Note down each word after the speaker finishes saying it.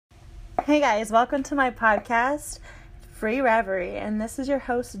Hey guys, welcome to my podcast, Free Reverie, and this is your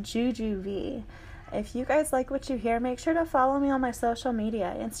host, Juju V. If you guys like what you hear, make sure to follow me on my social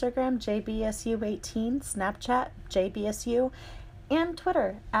media, Instagram, JBSU18, Snapchat, JBSU, and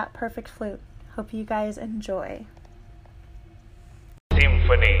Twitter, @PerfectFlute. Hope you guys enjoy.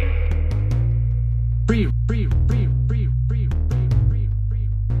 Symphony.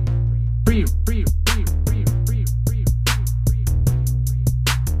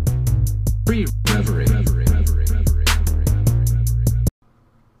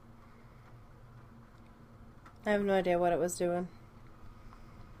 I have no idea what it was doing.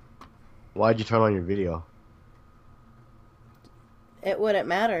 Why'd you turn on your video? It wouldn't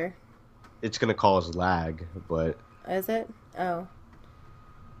matter. It's gonna cause lag, but Is it? Oh.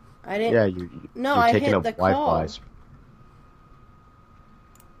 I didn't... yeah, you're I taking hit up the Wi-Fi.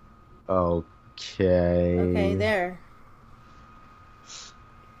 call. Okay. Okay, there.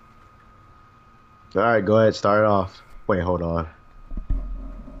 Alright, go ahead, start it off. Wait, hold on.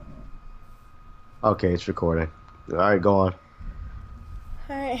 Okay, it's recording. Alright, go on.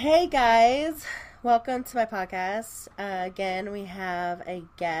 Alright, hey guys. Welcome to my podcast. Again, we have a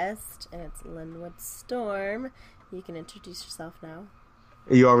guest, and it's Linwood Storm. You can introduce yourself now.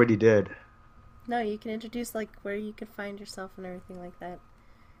 You already did. No, you can introduce, like, where you could find yourself and everything like that.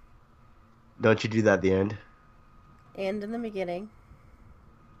 Don't you do that at the end? And in the beginning.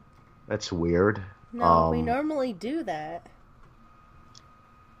 That's weird. No, we normally do that.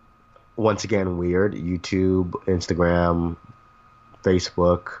 Once again, weird. YouTube, Instagram,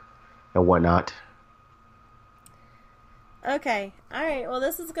 Facebook, and whatnot. Okay, alright, well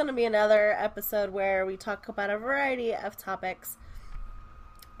this is going to be another episode where we talk about a variety of topics.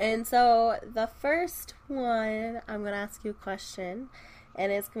 And so, the first one, I'm going to ask you a question,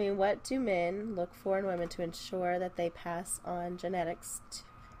 and it's going to be, what do men look for in women to ensure that they pass on genetics,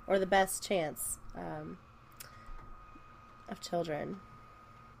 or the best chance of children?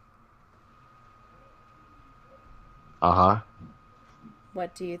 Uh-huh.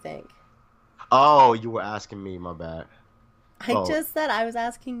 What do you think? Oh, you were asking me, my bad. I just said I was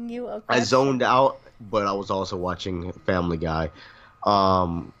asking you a question. I zoned out, but I was also watching Family Guy.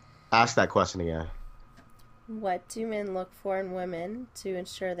 Ask that question again. What do men look for in women to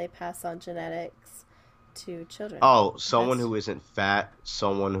ensure they pass on genetics to children? Oh, someone who isn't fat,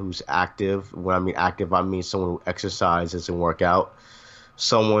 someone who's active. When I mean active, I mean someone who exercises and work out.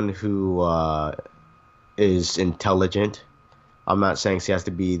 Someone who is intelligent. I'm not saying she has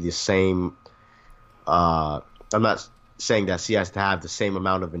to be the same. I'm not saying that she has to have the same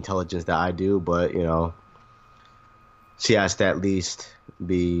amount of intelligence that I do, but you know, she has to at least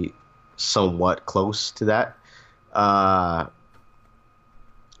be somewhat close to that.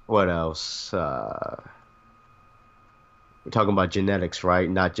 What else? We're talking about genetics, right?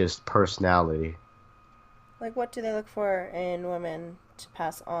 Not just personality. Like, what do they look for in women to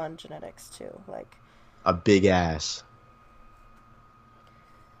pass on genetics to? Like, a big ass.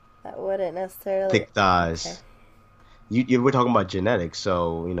 That wouldn't necessarily... Thick thighs. Okay. You were talking about genetics,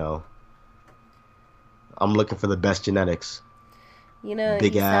 so, you know, I'm looking for the best genetics. You know,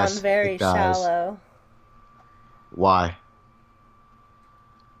 big you ass, sound very thick thighs. shallow. Why?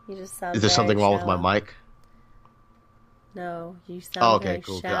 You just sound Is there very something wrong with shallow. my mic? No, you sound very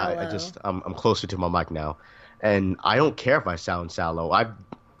cool. shallow. I'm closer to my mic now, and I don't care if I sound shallow.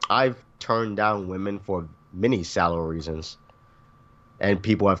 I've turned down women for many shallow reasons, and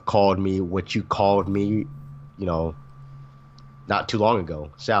people have called me what you called me, you know, not too long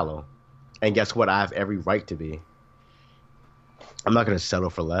ago, shallow. And guess what? I have every right to be. I'm not gonna settle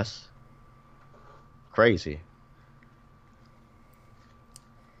for less. Crazy.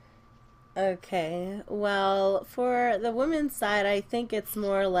 Okay, well, for the women's side, I think it's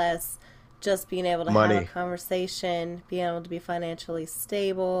more or less just being able to Money. have a conversation, being able to be financially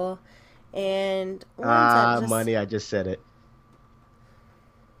stable, and ones that just... Money. I just said it.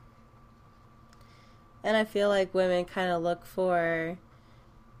 And I feel like women kind of look for,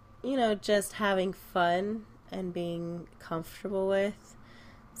 you know, just having fun and being comfortable with.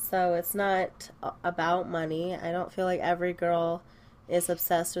 So it's not about money. I don't feel like every girl is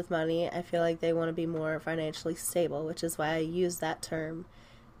obsessed with money. I feel like they want to be more financially stable, which is why I use that term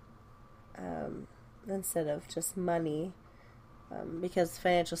instead of just money, because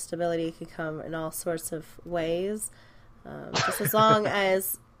financial stability can come in all sorts of ways. Just as long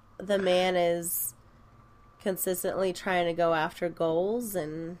as the man is consistently trying to go after goals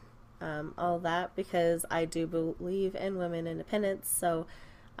and all that, because I do believe in women independence, so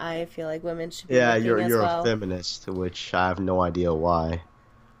I feel like women should be looking as you're well. a feminist, which I have no idea why.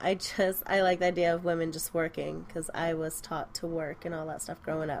 I like the idea of women just working because I was taught to work and all that stuff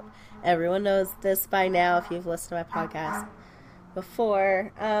growing up. Everyone knows this by now if you've listened to my podcast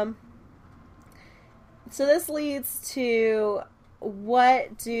before. So this leads to,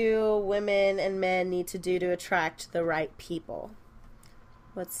 what do women and men need to do to attract the right people?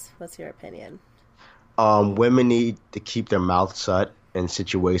 What's your opinion? Women need to keep their mouth shut in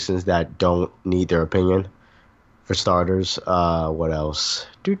situations that don't need their opinion. For starters, what else?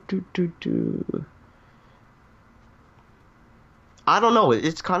 I don't know.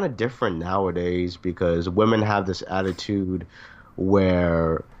 It's kind of different nowadays because women have this attitude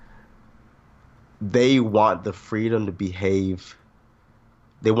where they want the freedom to behave.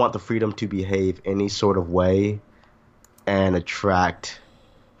 They want the freedom to behave any sort of way and attract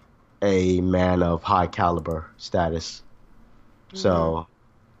a man of high caliber status. So,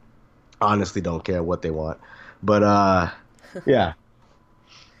 honestly, don't care what they want. But yeah.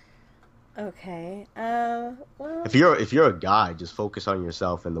 Okay. Well. If you're a guy, just focus on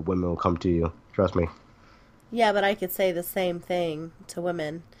yourself, and the women will come to you. Trust me. Yeah, but I could say the same thing to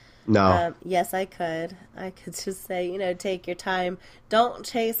women. No. Yes, I could. I could just say, take your time. Don't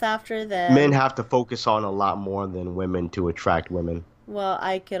chase after them. Men have to focus on a lot more than women to attract women. Well,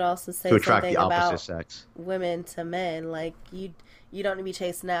 I could also say to attract something the opposite about sex. Women to men. Like, you don't need to be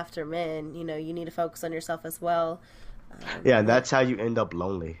chasing after men. You need to focus on yourself as well. Yeah, that's how you end up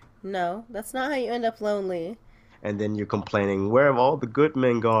lonely. No, that's not how you end up lonely. And then you're complaining, where have all the good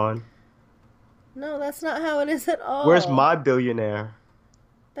men gone? No, that's not how it is at all. Where's my billionaire?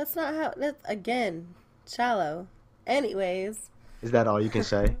 That's not how... Again, shallow. Anyways. Is that all you can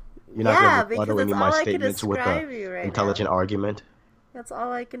say? You're not going to rebuttal any of my statements with an intelligent argument? That's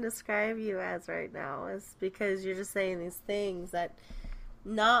all I can describe you as right now, is because you're just saying these things that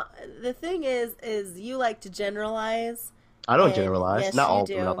the thing is you like to generalize. I don't generalize. Yes, not all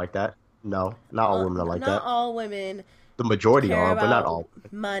women are like that. No, not all women are like that. Not all women. The majority are, but not all.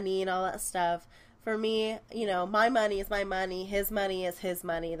 Money and all that stuff. For me, my money is my money. His money is his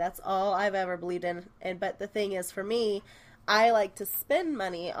money. That's all I've ever believed in. But the thing is, for me, I like to spend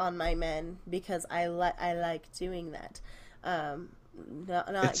money on my men because I like doing that.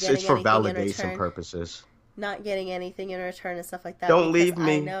 It's for validation purposes. Not getting anything in return and stuff like that. Don't leave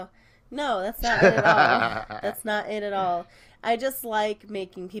me. I know. No, that's not it at all. That's not it at all. I just like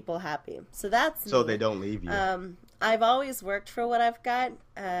making people happy. So that's so me. They don't leave you. I've always worked for what I've got.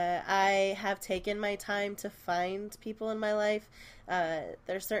 I have taken my time to find people in my life.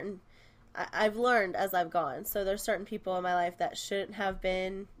 There's certain... I've learned as I've gone. So there's certain people in my life that shouldn't have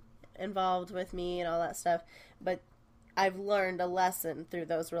been involved with me and all that stuff. But I've learned a lesson through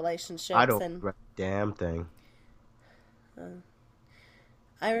those relationships. I don't regret a damn thing.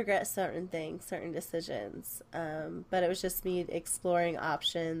 I regret certain things, certain decisions. But it was just me exploring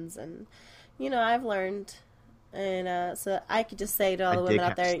options. And, I've learned. And so I could just say to all the women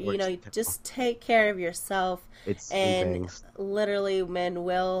out there, just take care of yourself. And literally men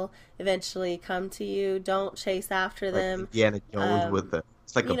will eventually come to you. Don't chase after them. Indiana Jones with the...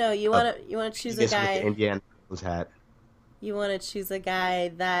 It's like you want to choose a guy... With the Indiana Jones hat. You want to choose a guy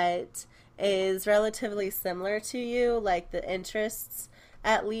that is relatively similar to you, like the interests,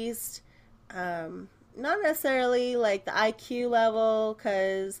 at least. Not necessarily like the IQ level,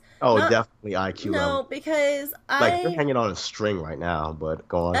 because... definitely IQ level. No, because you're hanging on a string right now, but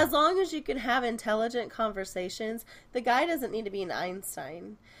go on. As long as you can have intelligent conversations, the guy doesn't need to be an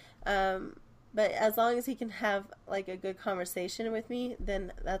Einstein. But as long as he can have, like, a good conversation with me,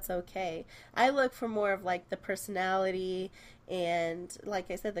 then that's okay. I look for more of, like, the personality and, like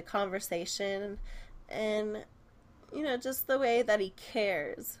I said, the conversation and, just the way that he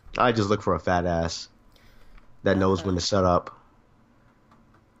cares. I just look for a fat ass that knows when to shut up.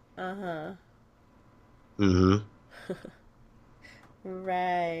 Uh-huh. Mm-hmm.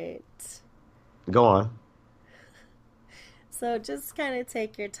 Right. Go on. So just kind of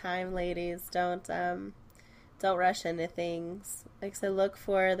take your time, ladies. Don't rush into things. Like I said, look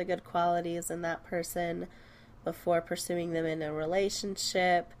for the good qualities in that person before pursuing them in a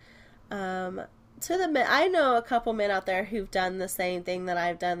relationship. To the men, I know a couple men out there who've done the same thing that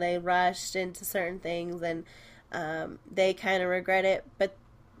I've done. They rushed into certain things and they kind of regret it. But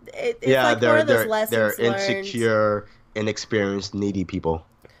it's like one of those lessons learned. They're insecure, inexperienced, needy people.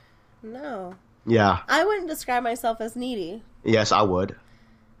 No. Yeah. I wouldn't describe myself as needy. Yes, I would.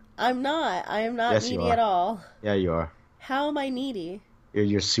 I'm not. I am not needy at all. Yeah, you are. How am I needy?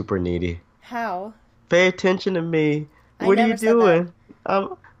 You're super needy. How? Pay attention to me. What are you doing?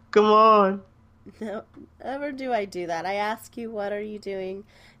 Come on. No, never do I do that. I ask you, what are you doing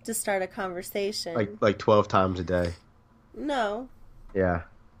to start a conversation? Like 12 times a day. No. Yeah.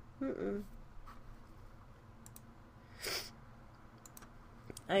 Mm-mm.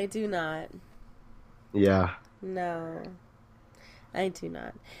 I do not. Yeah. No, I do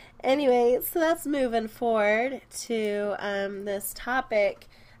not. Anyway, so that's moving forward to this topic.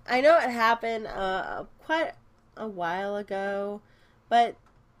 I know it happened quite a while ago, but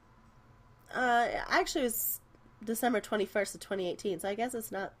actually it was December 21st of 2018, so I guess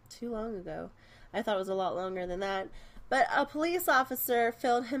it's not too long ago. I thought it was a lot longer than that. But a police officer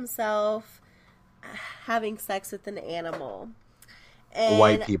filmed himself having sex with an animal. And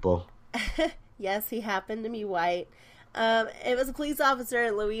White people. yes, he happened to be white. It was a police officer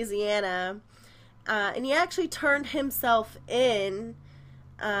in Louisiana, and he actually turned himself in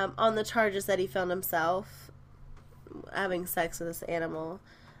on the charges that he filmed himself having sex with this animal.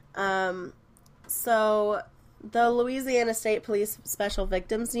 So the Louisiana State Police Special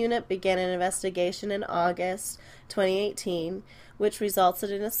Victims Unit began an investigation in August 2018, which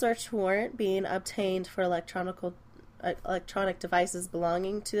resulted in a search warrant being obtained for electronic devices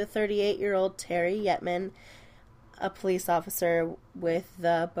belonging to the 38-year-old Terry Yetman, a police officer with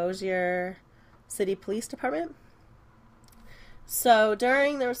the Bossier City Police Department. So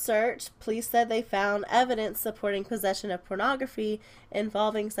during their search, police said they found evidence supporting possession of pornography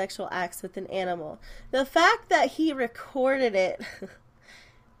involving sexual acts with an animal. The fact that he recorded it,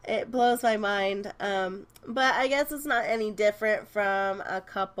 it blows my mind. But I guess it's not any different from a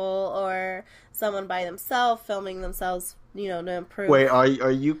couple or someone by themselves filming themselves, to improve. Wait,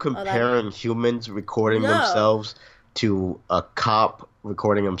 are you comparing humans recording themselves to a cop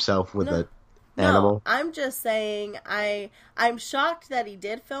recording himself with an animal? No, I'm just saying I'm shocked that he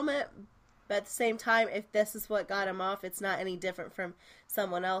did film it, but at the same time, if this is what got him off, it's not any different from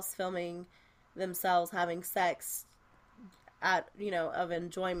someone else filming themselves having sex of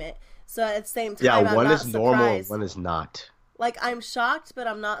enjoyment. So at the same time, I'm one not is normal, surprised. one is not. Like, I'm shocked, but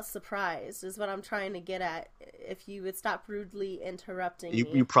I'm not surprised, is what I'm trying to get at. If you would stop rudely interrupting me.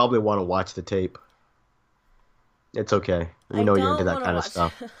 You probably want to watch the tape. It's okay. We know you're into that kind of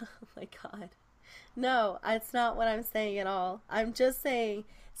stuff. Oh my god. No, it's not what I'm saying at all. I'm just saying,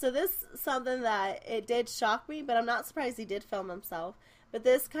 so this is something that it did shock me, but I'm not surprised he did film himself. But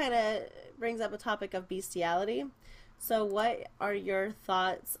this kind of brings up a topic of bestiality. So what are your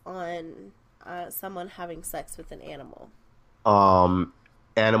thoughts on someone having sex with an animal?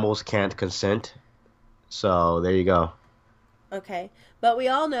 Animals can't consent. So there you go. Okay. But we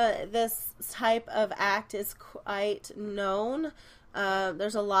all know that this type of act is quite known.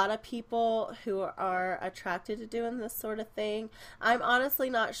 There's a lot of people who are attracted to doing this sort of thing. I'm honestly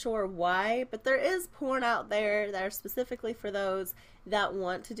not sure why, but there is porn out there that are specifically for those that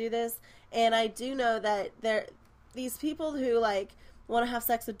want to do this. And I do know that these people who want to have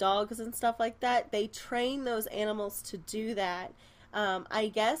sex with dogs and stuff like that, they train those animals to do that.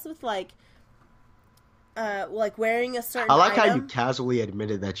 I guess with wearing a certain I like item. how you casually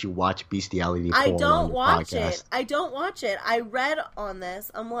admitted that you watch bestiality porn I don't watch podcast. it. I don't watch it. I read on this.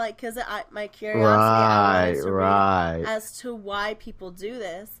 I'm like, because my curiosity, I wanted to read as to why people do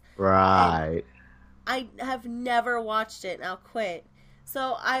this. Right. And I have never watched it, and I'll quit.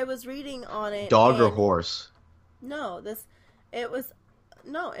 So I was reading on it. Dog or horse? No, it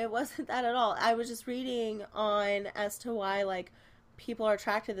wasn't that at all. I was just reading on as to why people are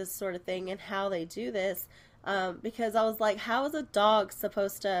attracted to this sort of thing and how they do this. Because I was like, how is a dog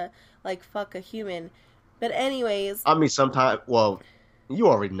supposed to fuck a human? But anyways, I mean, sometimes. Well, you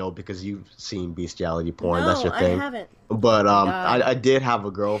already know because you've seen bestiality porn. No, that's your thing. I haven't. But I did have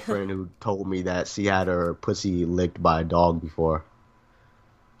a girlfriend who told me that she had her pussy licked by a dog before.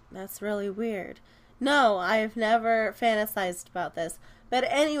 That's really weird. No, I've never fantasized about this. But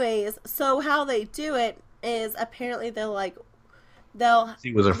anyways, so how they do it is apparently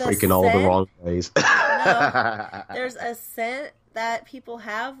She was freaking all the wrong ways. No, there's a scent that people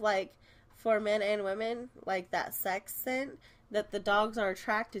have, for men and women, that sex scent that the dogs are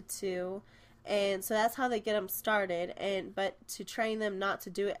attracted to, and so that's how they get them started. But to train them not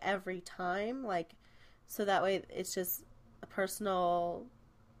to do it every time, so that way it's just a personal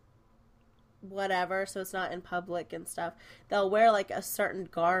whatever, so it's not in public and stuff. They'll wear a certain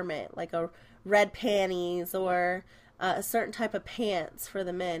garment, like a red panties or a certain type of pants for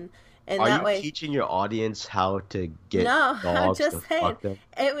the men, and that way. Are you teaching your audience how to get dogs? No, I'm just saying. Fuck them?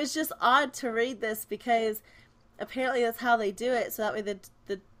 It was just odd to read this because apparently that's how they do it. So that way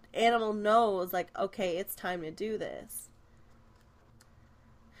the animal knows, okay, it's time to do this.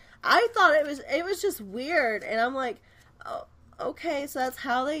 I thought it was just weird, and I'm like, oh, okay, so that's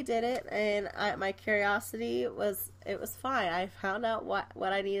how they did it, and my curiosity was fine. I found out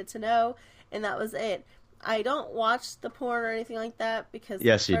what I needed to know, and that was it. I don't watch the porn or anything like that because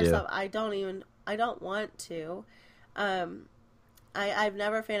Yes, you first do. off, I don't want to. Um, I've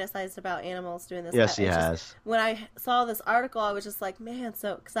never fantasized about animals doing this. Yes, he It's just has. when I saw this article, I was just like, man,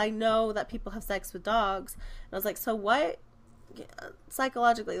 so because I know that people have sex with dogs, and I was like, so what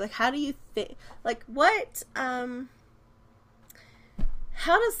psychologically, like, how do you think, like, what, how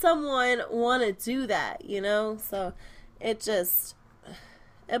does someone want to do that, you know? So it just,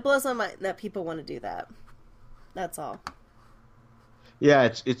 it blows my mind that people want to do that. That's all. Yeah,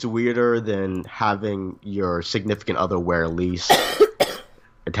 it's weirder than having your significant other wear a leash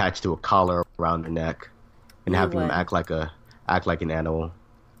attached to a collar around their neck and You having them would. act like an animal.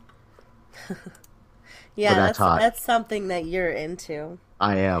 But Yeah, that's hot. that's something that you're into.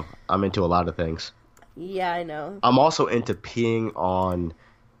 I am. I'm into a lot of things. Yeah, I know. I'm also into peeing on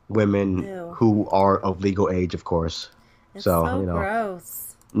women Ew. who are of legal age, of course. It's So, so you know,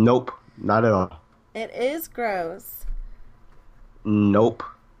 gross. nope, not at all. It is gross. Nope.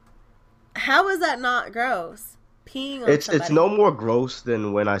 How is that not gross? Peeing on It's somebody. no more gross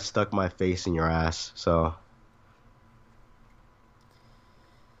than when I stuck my face in your ass. So,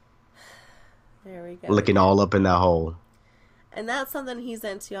 There we go licking again. all up in that hole. And that's something he's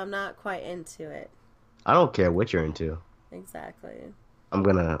into. I'm not quite into it. I don't care what you're into. Exactly. I'm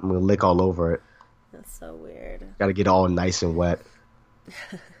gonna lick all over it. That's so weird. Got to get all nice and wet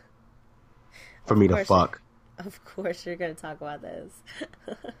for Of me to course, fuck. of course, you're going to talk about this.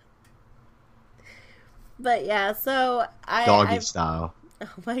 But yeah, so Doggy I style. oh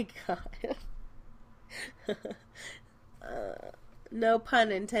my god. No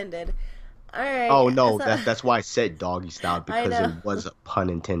pun intended. All Oh right. no, So, that's why I said doggy style I because know. it was a pun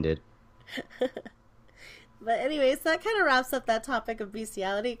intended. But anyways, that kind of wraps up that topic of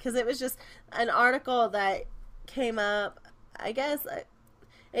bestiality because it was just an article that came up. I guess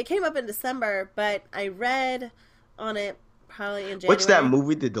it came up in December, but I read on it probably in What's that January.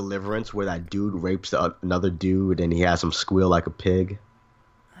 movie, The Deliverance, where that dude rapes another dude and he has him squeal like a pig?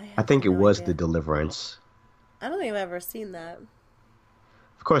 I I have think it no was The idea. Deliverance. I don't think I've ever seen that.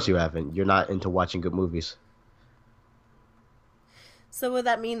 Of course you haven't. You're not into watching good movies. So would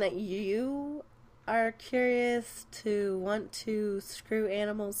that mean that you are curious to want to screw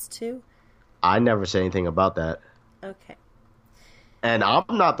animals too? I never said anything about that. Okay. And I'm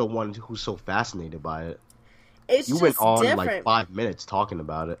not the one who's so fascinated by it. It's You went just on like different. 5 minutes talking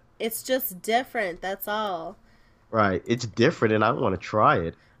about it. It's just different, that's all. Right. It's different and I want to try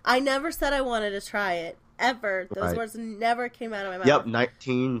it. I never said I wanted to try it. Ever. Those Right. words never came out of my Yep, mouth.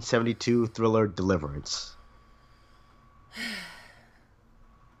 1972 thriller Deliverance.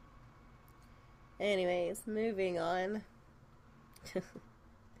 Anyways, moving on.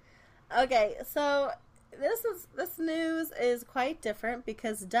 Okay, so this news is quite different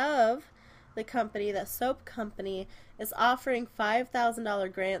because Dove, the company, that soap company, is offering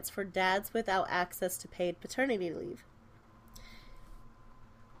 $5,000 grants for dads without access to paid paternity leave.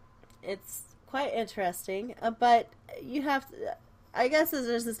 It's quite interesting, but you have to, I guess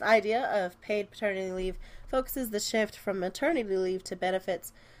there's this idea of paid paternity leave focuses the shift from maternity leave to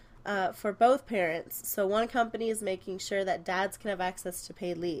benefits for both parents. So one company is making sure that dads can have access to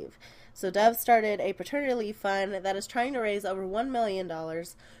paid leave. So Dove started a paternity leave fund that is trying to raise over $1 million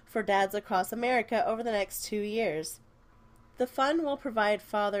for dads across America over the next 2 years. The fund will provide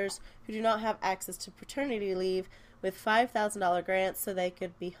fathers who do not have access to paternity leave with $5,000 grants so they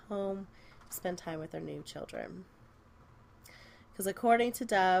could be home to spend time with their new children. Because according to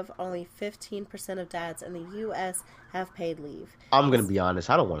Dove, only 15% of dads in the U.S. have paid leave. I'm going to be honest.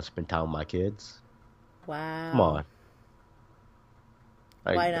 I don't want to spend time with my kids. Wow. Come on.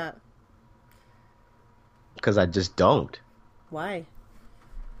 Why not? Because I just don't. Why?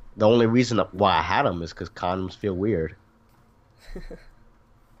 The only reason why I had them is because condoms feel weird.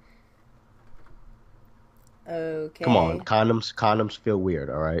 Okay. Come on, condoms feel weird.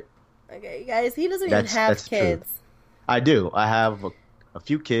 All right, Okay, guys, he doesn't even have that's the truth. kids. I do. I have a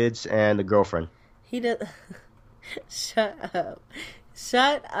few kids and a girlfriend. He does. Shut up.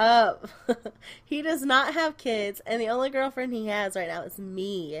 Shut up. He does not have kids, and the only girlfriend he has right now is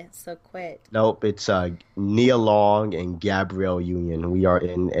me. So quit. Nope, it's Nia Long and Gabrielle Union. We are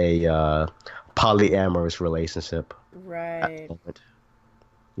in a polyamorous relationship at the Right. moment.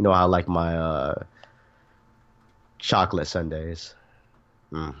 You know, I like my chocolate sundaes.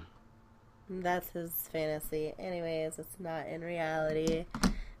 Mm. That's his fantasy. Anyways, it's not in reality.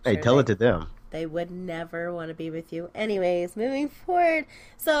 Hey, Sure, tell it to them. they would never want to be with you. Anyways, moving forward.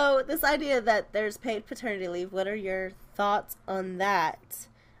 So, this idea that there's paid paternity leave, what are your thoughts on that?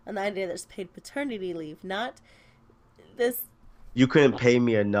 On the idea there's paid paternity leave, not this You couldn't pay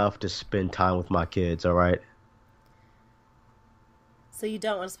me enough to spend time with my kids, all right? So you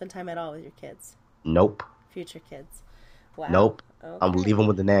don't want to spend time at all with your kids, Nope. future kids. Wow. Nope. I'm leaving Okay.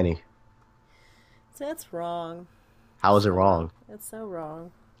 with the nanny. So that's wrong. How is it So wrong. wrong? It's so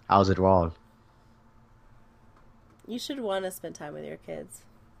wrong. How is it wrong? You should want to spend time with your kids.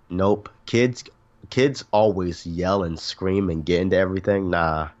 Nope. Kids always yell and scream and get into everything.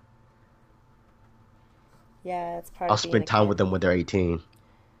 Nah. Yeah, it's part I'll of being spend a time kid. with them when they're 18.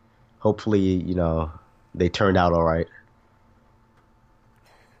 Hopefully, they turned out all right.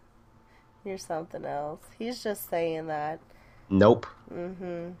 You're something else. He's just saying that. Nope.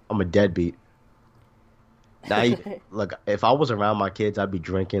 Mm-hmm. I'm a deadbeat. Now, look, if I was around my kids, I'd be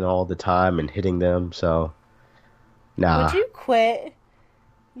drinking all the time and hitting them. So, Would nah. you quit?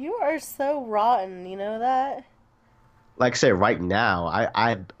 You are so rotten, you know that? Like I said, right now,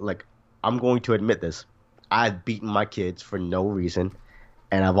 I'm going to admit this. I've beaten my kids for no reason,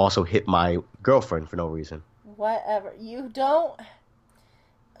 and I've also hit my girlfriend for no reason. Whatever. You don't.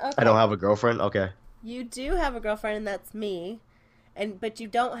 I don't Okay. have a girlfriend. Okay. You do have a girlfriend, and that's me. But you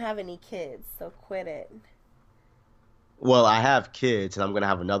don't have any kids, so quit it. Well, I have kids, and I'm gonna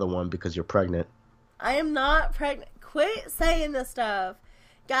have another one because you're pregnant. I am not pregnant. Quit saying this stuff.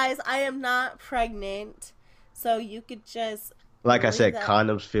 Guys, I am not pregnant. So you could just Like I leave said, that.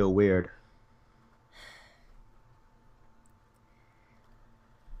 condoms feel weird.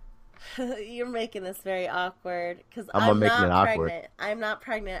 You're making this very awkward because I'm not I'm making it not awkward. pregnant. I'm not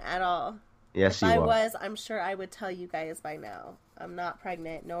pregnant at all. Yes, If I you are. was, I'm sure I would tell you guys by now. I'm not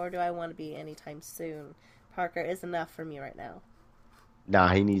pregnant, nor do I want to be anytime soon. Parker is enough for me right now. Nah,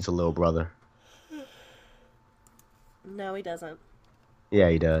 he needs a little brother. No, he doesn't. Yeah,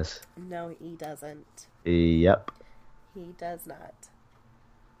 he does. No, he doesn't. Yep. He does not.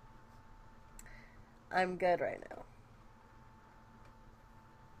 I'm good right now.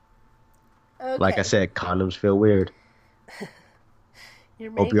 Like I Okay. said, condoms feel weird. You're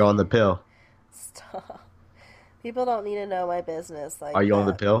Hope you're making. on the pill. Stop. People don't need to know my business Are like you on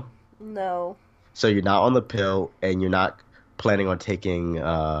the that. pill? No. So you're not on the pill, and you're not planning on taking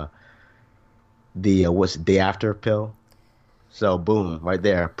the what's the day after pill? So boom, right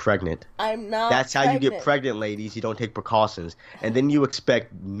there, pregnant. I'm not That's how you get pregnant. pregnant, ladies. You don't take precautions, and then you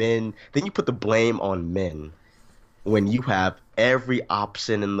expect men. Then you put the blame on men when you have every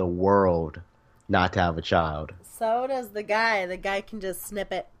option in the world not to have a child. So does the guy. The guy can just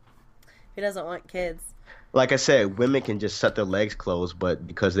snip it if he doesn't want kids. Like I said, women can just set their legs closed, but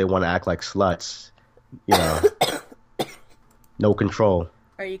because they want to act like sluts, you know, no control.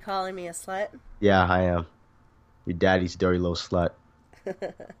 Are you calling me a slut? Yeah, I am. Your daddy's dirty little slut.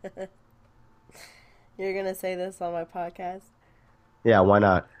 You're gonna say this on my podcast? Yeah, why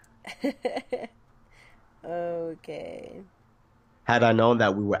not? Okay. Had I known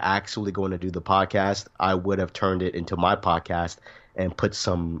that we were actually going to do the podcast, I would have turned it into my podcast and put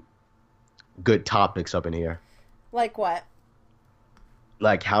some good topics up in here. Like what?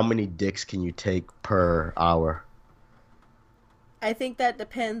 Like, how many dicks can you take per hour? I think that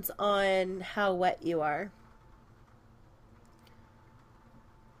depends on how wet you are.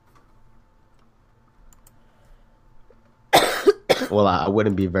 Well, I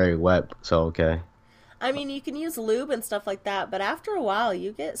wouldn't be very wet, so okay. I mean, you can use lube and stuff like that, but after a while,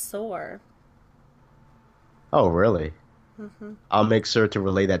 you get sore. Oh, really? Hmm. I'll make sure to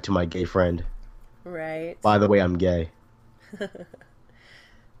relay that to my gay friend. Right. By the way, I'm gay.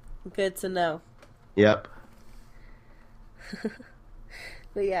 Good to know. Yep.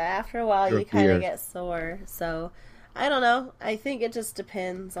 But yeah, after a while, Your you kind of beard. get sore. So, I don't know. I think it just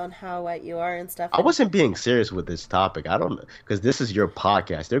depends on how wet you are and stuff. I And wasn't being serious with this topic. I don't, because this is your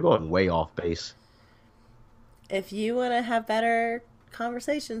podcast. They're going way off base. if you want to have better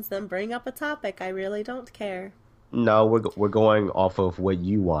conversations, then bring up a topic. I really don't care. No, we're going off of what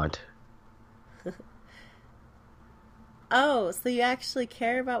you want. Oh, so you actually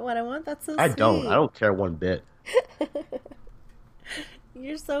care about what I want? That's so I don't. I sweet. don't care one bit.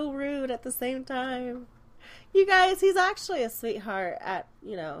 You're so rude at the same time. You guys, he's actually a sweetheart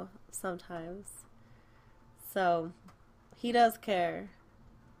sometimes. So, he does care.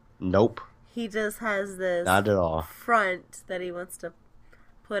 Nope, He just has this not at all. front that he wants to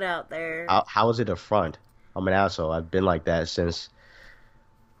put out there. How is it a front? I'm an asshole. I've been like that since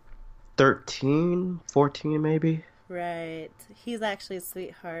 13, 14 maybe. Right. He's actually a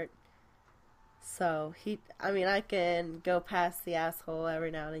sweetheart. So, I can go past the asshole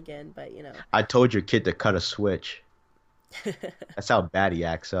every now and again, but I told your kid to cut a switch. That's how bad he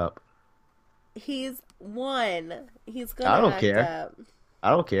acts up. He's one. He's I gonna don't act care. up. I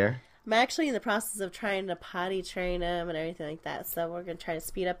don't care. I'm actually in the process of trying to potty train him and everything like that. So we're gonna try to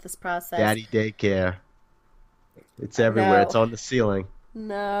speed up this process. Daddy daycare. It's everywhere. It's No, on the ceiling.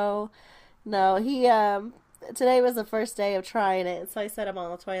 no, no. He today was the first day of trying it, so I set him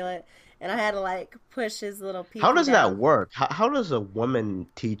on the toilet, and I had to like push his little pee How pee does that down. work? How does a woman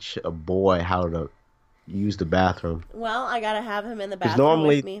teach a boy how to use the bathroom? Well, I gotta have him in the Because bathroom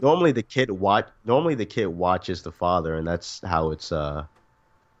with me. normally the kid watches the father, and that's how it's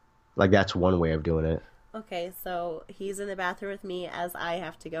like that's one way of doing it. Okay, so he's in the bathroom with me as I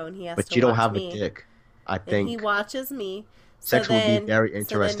have to go, and he has But to you don't watch have a me, dick. I and he think watches me. So sex would be then, very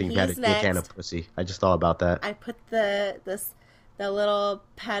so then interesting if you had a he's dick and a next. pussy. I just thought about that. I put the little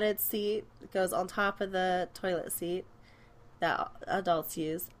padded seat that goes on top of the toilet seat that adults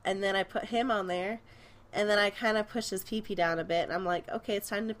use, and then I put him on there, and then I kind of push his pee pee down a bit, and I'm like, okay, it's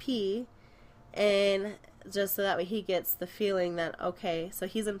time to pee, and just so that way he gets the feeling that okay, so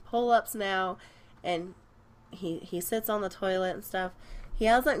he's in pull ups now, and he sits on the toilet and stuff. He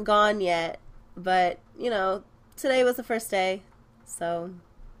hasn't gone yet, but today was the first day, so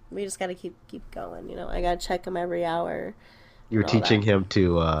we just gotta keep going. I gotta check him every hour You're and all teaching that. him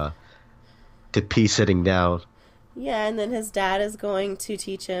to pee sitting down. Yeah, and then his dad is going to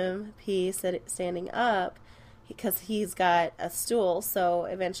teach him standing up because he's got a stool. So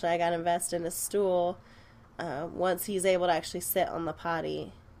eventually, I got to invest in a stool once he's able to actually sit on the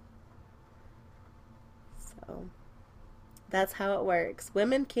potty. So that's how it works.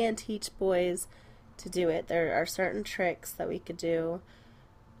 Women can teach boys to do it. There are certain tricks that we could do.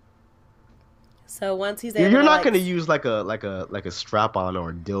 So once he's able You're to not going to use like a strap on or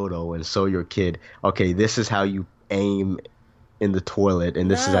a dildo and show your kid, okay, this is how you aim in the toilet and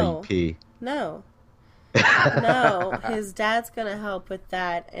this is how you no, pee. no. No, his dad's gonna help with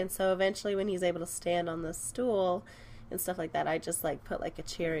that, and so eventually, when he's able to stand on the stool and stuff like that, I just like put like a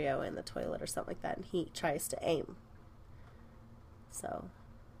Cheerio in the toilet or something like that, and he tries to aim. So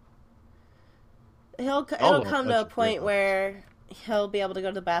it'll Oh, well, come to that's a a great point one. where he'll be able to go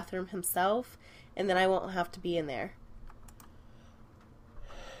to the bathroom himself, and then I won't have to be in there.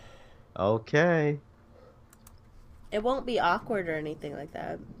 Okay. It won't be awkward or anything like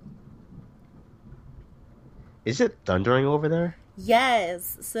that. Is it thundering over there?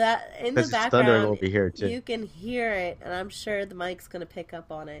 Yes, so that in the Because it's thundering background over here too. you can hear it, and I'm sure the mic's gonna pick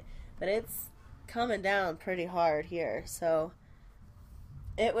up on it, but it's coming down pretty hard here. So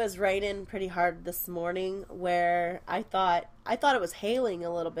it was raining pretty hard this morning, where I thought it was hailing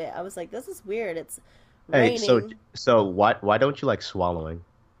a little bit. I was like, "This is weird. It's Hey, so raining." so why don't you like swallowing?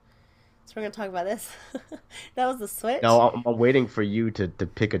 So we're gonna talk about this. That was the switch. No, I'm waiting for you to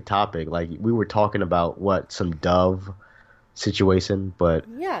pick a topic. Like we were talking about what some Dove situation, but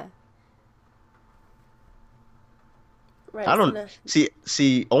Yeah, I right. So don't now, see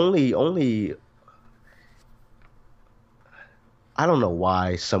only I don't know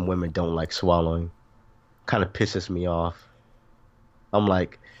why some women don't like swallowing. Kind of pisses me off. I'm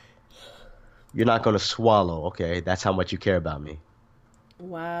like, you're not gonna swallow, okay? That's how much you care about me.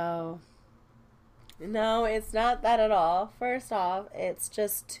 wow. No, it's not that at all. First off, it's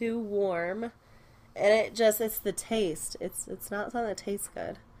just too warm, and it's the taste. It's not something that tastes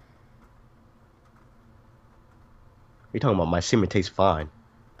good. You're talking about my semen tastes fine.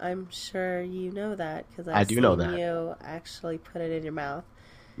 I'm sure you know that because I I've do know seen that. you actually put it in your mouth.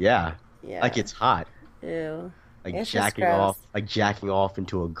 Yeah, like Yeah. it's hot. Ew. Like It's just gross. jacking off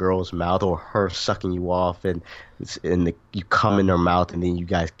into a girl's mouth, or her sucking you off, and you come in her mouth, and then you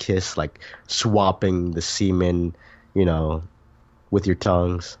guys kiss, like swapping the semen, you know, with your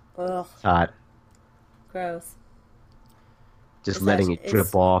tongues. Ugh. It's hot, Gross. just letting it drip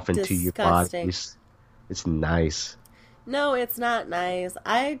It's off into your body. disgusting. It's nice. No, it's not nice.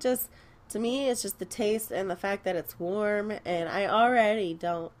 To me, it's just the taste and the fact that it's warm, and I already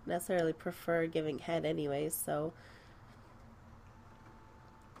don't necessarily prefer giving head anyways, so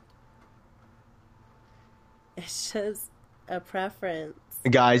it's just a preference.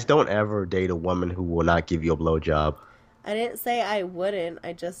 Guys, don't ever date a woman who will not give you a blowjob. I didn't say I wouldn't,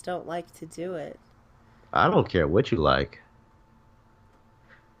 I just don't like to do it. I don't care what you like.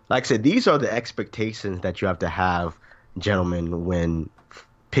 Like I said, these are the expectations that you have to have, gentlemen, when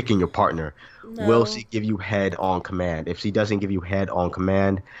picking your partner. Will No, she give you head on command? If she doesn't give you head on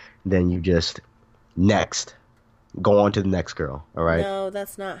command, then you just next. Go on to the next girl, all right? no,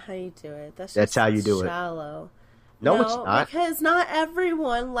 that's not how you do it. That's That's how just you do it. shallow. No, it's No, not. because not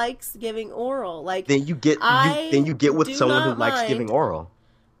everyone likes giving oral. Like, Then I you get with do someone who not likes giving mind. oral.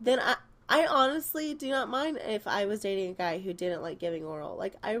 Then I honestly do not mind if I was dating a guy who didn't like giving oral.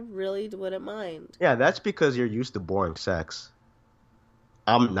 Like, I really wouldn't mind. Yeah, that's because you're used to boring sex.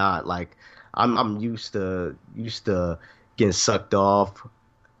 I'm not like I'm used to getting sucked off,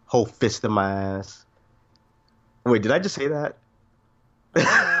 whole fist in my ass. Wait, did I just say that?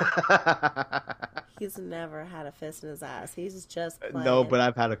 Uh-huh. He's never had a fist in his ass. He's just No, playing. but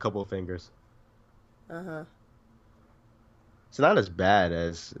I've had a couple of fingers. Uh-huh. It's not as bad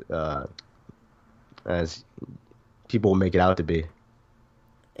as people make it out to be.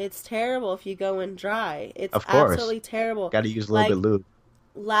 It's terrible if you go in dry. It's Of course, absolutely terrible. got to use a little bit Like lube.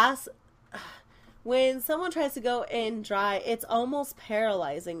 last when someone tries to go in dry, it's almost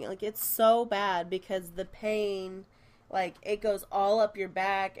paralyzing. Like it's so bad because the pain, like it goes all up your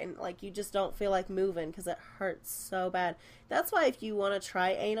back and like you just don't feel like moving because it hurts so bad. That's why if you want to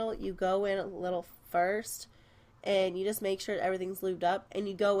try anal, you go in a little first and you just make sure everything's lubed up and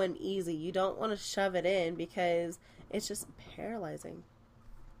you go in easy. You don't want to shove it in because it's just paralyzing.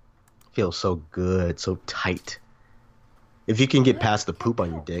 Feels so good, so tight. If you can get What? past the Get poop on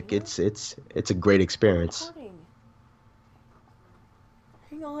your out, dick, man. it's a great I'm experience. recording.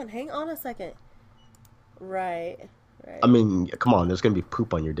 Hang on a second. Right, I right. mean, come on, there's gonna be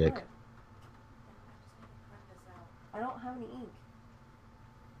poop on your dick. What? I don't have any ink.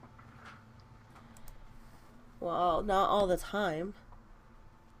 Well, not all the time.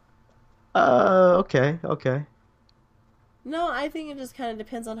 Okay, okay. No, I think it just kind of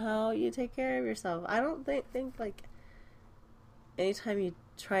depends on how you take care of yourself. I don't think like anytime you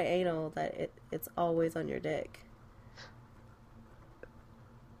try anal that it's always on your dick.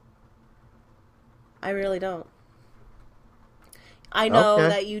 I really don't. I know Okay.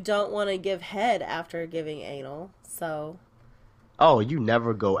 that you don't want to give head after giving anal, so Oh, you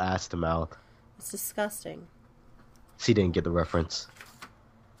never go ass to mouth. it's disgusting. She didn't get the reference.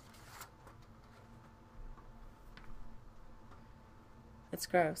 It's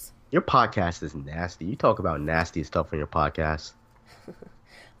gross. Your podcast is nasty. You talk about nasty stuff on your podcast.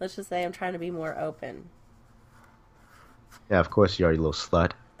 Let's just say I'm trying to be more open. Yeah, of course you are, you little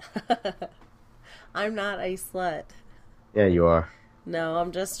slut. I'm not a slut. Yeah, you are. No,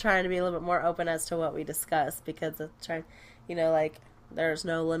 I'm just trying to be a little bit more open as to what we discuss because it's trying, like there's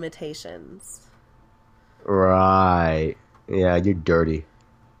no limitations. Right. Yeah, you're dirty.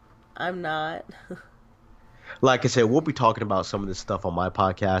 I'm not. Like I said, we'll be talking about some of this stuff on my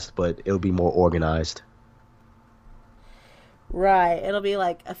podcast, but it'll be more organized. Right. It'll be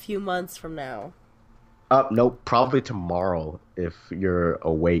like a few months from now. Nope, probably tomorrow if you're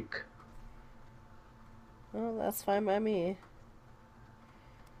awake. Well, that's fine by me.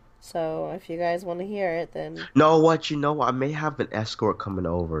 So if you guys want to hear it, then No, what? You know, I may have an escort coming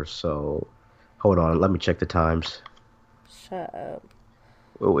over, so hold on, let me check the times. shut up.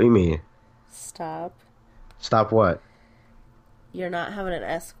 What do you mean? Stop. Stop what? You're not having an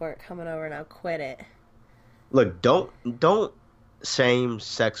escort coming over now. Quit it. Look, don't shame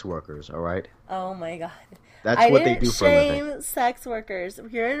sex workers, all right? Oh my god. That's I what they didn't do for a living. shame sex workers.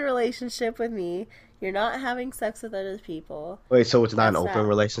 If you're in a relationship with me, you're not having sex with other people. Wait, so it's not an That's open that.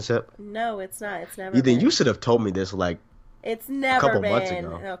 relationship? No, it's not. It's never You then you been. should have told me this like It's a never couple months been.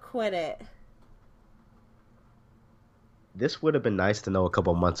 ago. No, quit it. This would have been nice to know a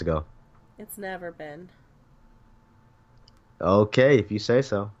couple months ago. It's never been. Okay, if you say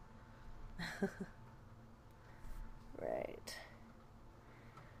so. Right.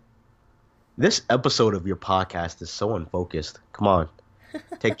 This episode of your podcast is so unfocused. Come on,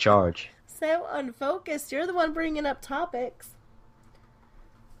 take charge. So unfocused. You're the one bringing up topics.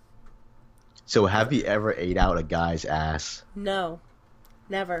 So, have you ever ate out a guy's ass? No,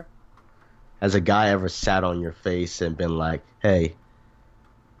 never. Has a guy ever sat on your face and been like, "Hey,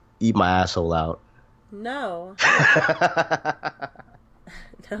 eat my asshole out"? No,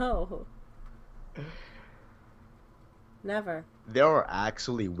 no, never. There are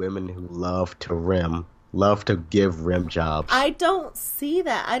actually women who love to rim, love to give rim jobs. I don't see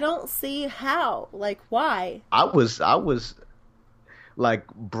that. I don't see how. Like, why? I was like,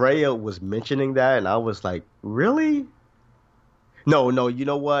 Brea was mentioning that, and I was like, really? No, no, you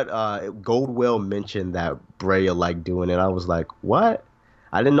know what? Goldwell mentioned that Brea liked doing it. I was like, what?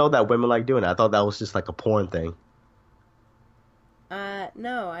 I didn't know that women like doing it. I thought that was just like a porn thing.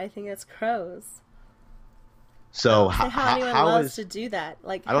 No, I think it's gross. I So don't see how anyone how loves is to do that.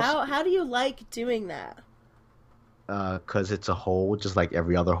 Like, I don't how do you like doing that? 'cause it's a hole, just like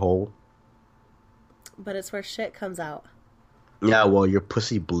every other hole. But it's where shit comes out. Yeah, well, your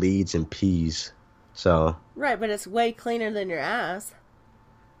pussy bleeds and pees. So Right, but it's way cleaner than your ass.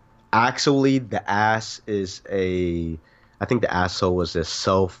 actually, the ass is a. I think the asshole is a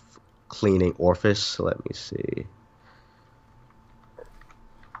self-cleaning orifice. Let me see.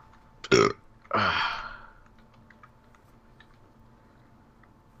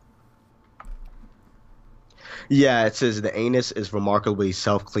 Yeah, it says the anus is remarkably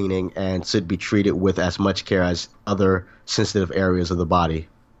self-cleaning and should be treated with as much care as other sensitive areas of the body.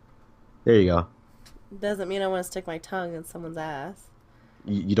 There you go. Doesn't mean I want to stick my tongue in someone's ass.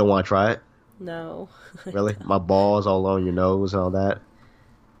 You don't want to try it? No, I Really? My don't. balls all on your nose and all that?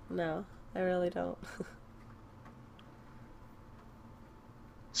 No, I really don't.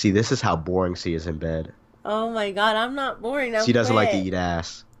 See, this is how boring she is in bed. Oh my god, I'm not boring. Now She doesn't like to quit. eat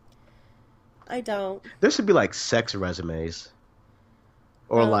ass. I don't. There should be like sex resumes.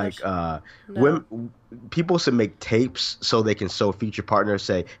 Or No, like no, women, people should make tapes so they can show future partners,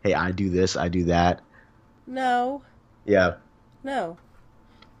 say, "Hey, I do this, I do that." no, Yeah. no,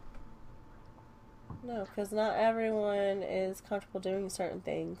 no, because not everyone is comfortable doing certain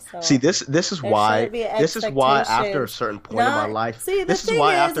things. See, So there shouldn't be this is why after a expectations. certain point in my Not life, see, the this is thing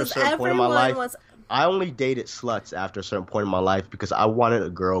why after a is certain point in my everyone life, wants. I only dated sluts after a certain point in my life because I wanted a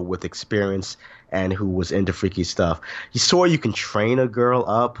girl with experience and who was into freaky stuff. You saw you can train a girl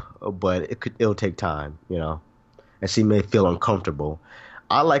up, but it'll take time, you know. And she may feel uncomfortable.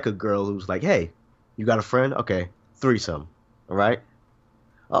 I like a girl who's like, "Hey, you got a friend? Okay, threesome, all right?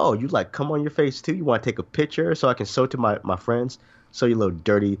 Oh, you like come on your face too? You want to take a picture so I can show it to my friends? Show your little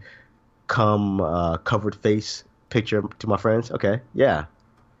dirty cum covered face picture to my friends? Okay, yeah.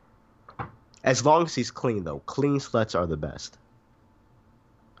 As long as he's clean though, clean sluts are the best.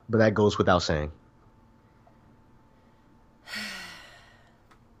 But that goes without saying.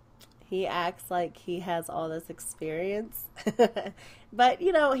 He acts like he has all this experience. But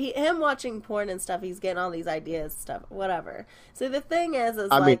him watching porn and stuff, he's getting all these ideas, stuff, whatever. So the thing is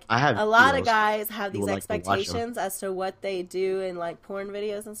I mean, like I have a lot of videos. guys have People these like to watch them. expectations as to what they do in like porn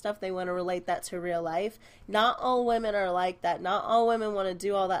videos and stuff. They want to relate that to real life. Not all women are like that. Not all women want to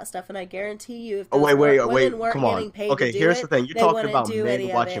do all that stuff. And I guarantee you, if Oh those wait, women weren't come on. getting paid to Okay, do here's the it, thing. You're they talking wouldn't about do men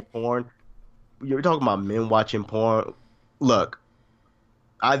any of watching it. porn. You're talking about men watching porn. Look,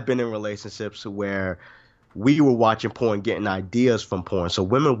 I've been in relationships where we were watching porn, getting ideas from porn. So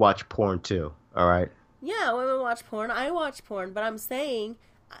women watch porn too. All right. Yeah, women watch porn. I watch porn, but I'm saying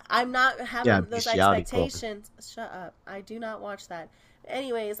I'm not Yeah, having those bestiality porn. expectations. Shut up. I do not watch that.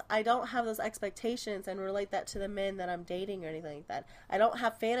 Anyways, I don't have those expectations and relate that to the men that I'm dating or anything like that. I don't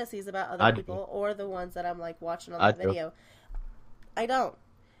have fantasies about other I do. people or the ones that I'm like watching on I that do. video. I don't.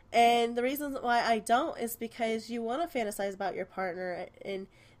 And the reason why I don't is because you want to fantasize about your partner and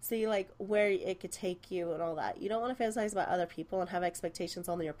see like where it could take you and all that. You don't want to fantasize about other people and have expectations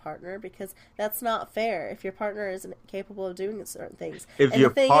on your partner because that's not fair if your partner isn't capable of doing certain things. If And the your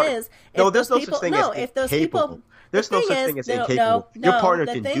thing part, is, no, if there's those no such people, thing as no, if those people, incapable. the There's no thing such is, thing as no, incapable. no, Your no. partner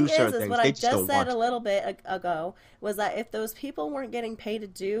The can thing do certain is things. what They I just just don't said want a to. little bit ago was that if those people weren't getting paid to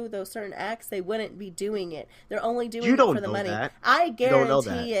do those certain acts, they wouldn't be doing it. They're only You doing it for don't the know money. that. I You don't know that.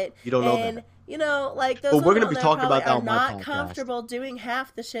 guarantee it. You don't know that. And like those But we're women gonna on be there talking probably about that are on my not podcast. comfortable doing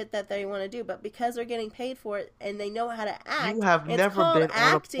half the shit that they want to do, but because they're getting paid for it and they know how to You act, have it's never called been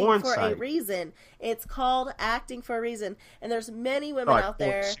on a acting porn for a site. reason. It's called acting for a reason. And there's many All women right, out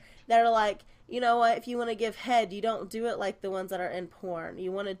porn. there that are like, you know what, if you want to give head, you don't do it like the ones that are in porn.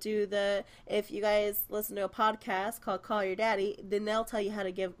 You want to do if you guys listen to a podcast called Call Your Daddy, then they'll tell you how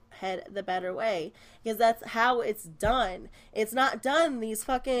to give head the better way. Because that's how it's done. It's not done these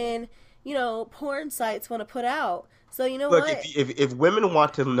fucking, porn sites want to put out. So you know Look, what? if women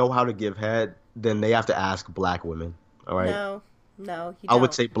want to know how to give head, then they have to ask black women. All right. No, no, you I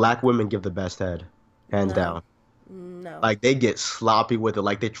would don't. say black women give the best head, hands No, down. no. Like they get sloppy with it,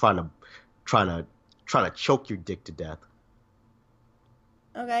 like they're trying to, trying to choke your dick to death.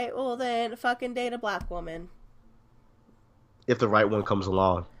 Okay, well then fucking date a black woman. If the right one comes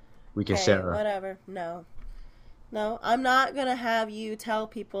along, we can Okay, share her. whatever. No. No, I'm not gonna have you tell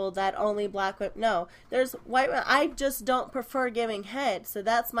people that only black women. No, there's white women. I just don't prefer giving head, so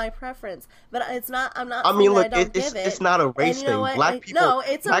that's my preference. But it's not. I'm not I saying mean, that I look, don't it's give it. it's not a And race you know thing. what? Black people, No,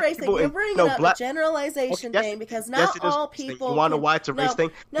 it's a black race thing. people, You're bringing no up a black. Okay, generalization yes, thing because yes, not it is a all race thing. You people want to know can. why it's a race No,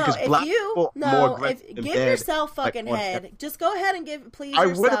 thing? no. Because If black you people are more no, aggressive if in give bed. yourself Like fucking on head, just go ahead and please I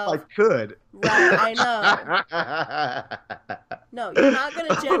would if I yourself. could. Right, I know. No, you're not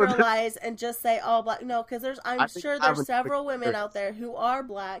going to generalize and just say all black. No, because I'm I think sure I have there's an several women out experience. there who are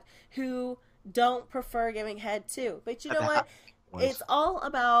black who don't prefer giving head too. But you I've know had what? ones. It's all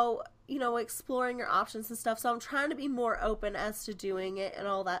about exploring your options and stuff. So I'm trying to be more open as to doing it and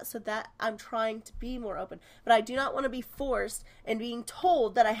all that. So that I'm trying to be more open, but I do not want to be forced and being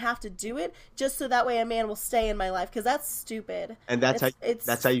told that I have to do it just so that way a man will stay in my life because that's stupid. And that's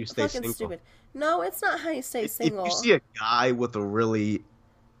how you stay Fucking single. stupid. No, it's not how you stay If you single. see a guy with a really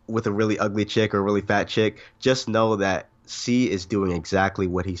ugly chick or a really fat chick, just know that C is doing exactly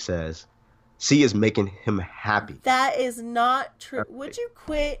what he says. C is making him happy. That is not true. Would you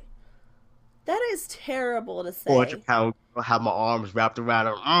quit? That is terrible to 400 say. pound girl, have my arms wrapped around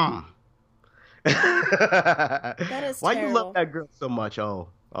her. That is Why you love terrible. that girl so much? Oh,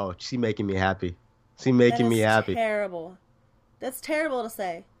 she making me happy. She That making me is happy. terrible. That's terrible to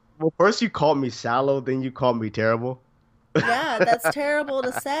say. Well, first you called me shallow, then you called me terrible. Yeah, that's terrible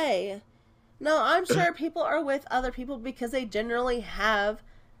to say. No, I'm sure people are with other people because they generally have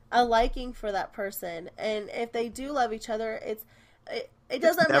a liking for that person. And if they do love each other, it It's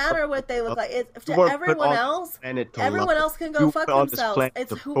doesn't never matter what they look love. like. It's You to weren't put everyone on else. this planet to Everyone love. else can You go were fuck put on this themselves. planet It's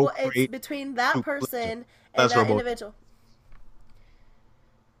to who it's procreate between that through pleasure. person and that Pleasurable. individual.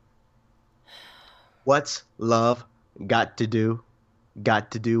 What's love got to do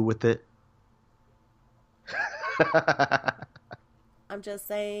with it? I'm just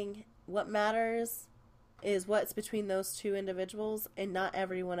saying what matters is what's between those two individuals and not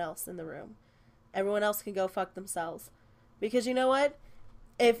everyone else in the room. Everyone else can go fuck themselves. Because you know what?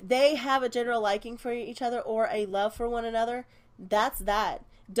 If they have a general liking for each other or a love for one another, that's that.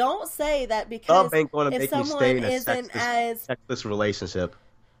 Don't say that because Love ain't gonna if make me stay someone in a isn't as. sexless relationship.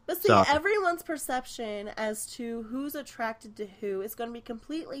 But see, Sorry. everyone's perception as to who's attracted to who is going to be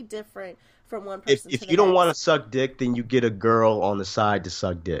completely different from one If person to if the you don't want to next. suck dick, then you get a girl on the side to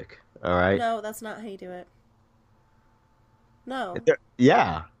suck dick. All right. No, that's not how you do it. No,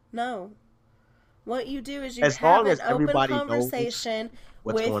 Yeah. no. What you do is you As have long an as open everybody knows conversation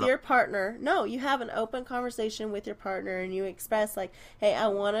what's with going on. your partner. No, you have an open conversation with your partner and you express, like, hey, I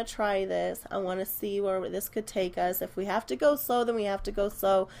want to try this. I want to see where this could take us. If we have to go slow, then we have to go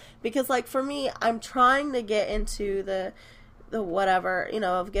slow. Because, like, for me, I'm trying to get into the whatever,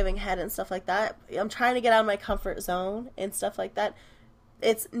 of giving head and stuff like that. I'm trying to get out of my comfort zone and stuff like that.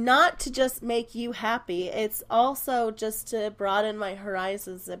 It's not to just make you happy. It's also just to broaden my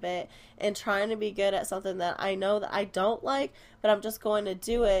horizons a bit and trying to be good at something that I know that I don't like, but I'm just going to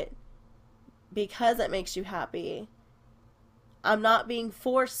do it because it makes you happy. I'm not being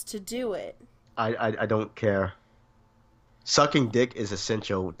forced to do it. I don't care. Sucking dick is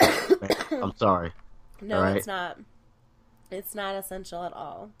essential. Man. I'm sorry. All No, right. it's not. It's not essential at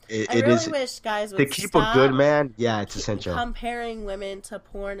all. I It really is wish guys to would keep a good stop man. Yeah, it's essential. comparing women to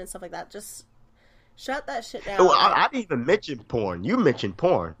porn and stuff like that. Just shut that shit down. Oh, Like, I didn't even mention porn. You mentioned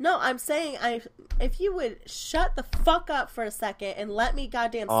porn. no, I'm saying if you would shut the fuck up for a second and let me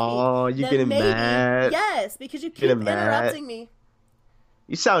goddamn speak, Oh, you then getting maybe mad? yes, because you keep Getting mad? interrupting me.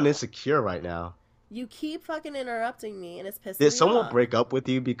 You sound insecure right now. You keep fucking interrupting me, and it's pissing Did me someone off. break up with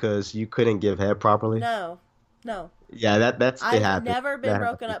you because you couldn't give head properly? No, no, Yeah, that's it I've happened. never been That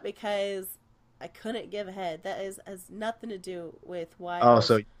broken happened. up because I couldn't give head. That has nothing to do with why I Oh, was.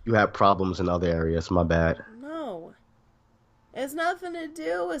 so you have problems in other areas. My bad. No, it's nothing to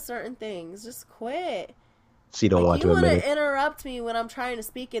do with certain things. Just quit. So you don't Like, want you to want admit to it. interrupt me when I'm trying to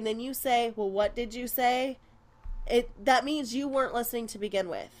speak, and then you say, "Well, what did you say?" That means you weren't listening to begin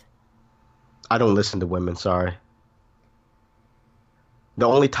with. I don't listen to women. Sorry. The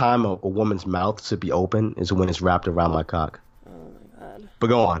only time a woman's mouth should be open is when it's wrapped around my cock. Oh my god. But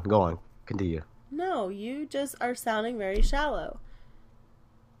go on, continue. No, you just are sounding very shallow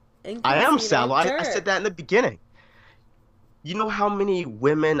and I am conceited shallow. I jerk. said that in the beginning. You know how many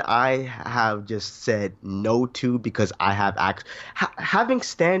women I have just said no to because I have having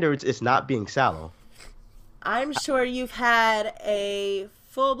standards is not being shallow. I'm sure you've had a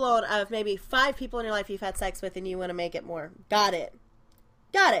full blown of maybe 5 people in your life you've had sex with, and you want to make it more. Got it.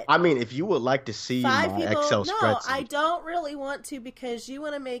 Got it. I mean, if you would like to see 5 my people. Excel No, spreadsheet, I don't really want to because you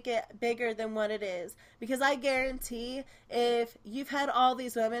want to make it bigger than what it is. Because I guarantee if you've had all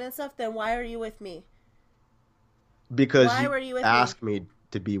these women and stuff, then why are you with me? because Why you were you with asked me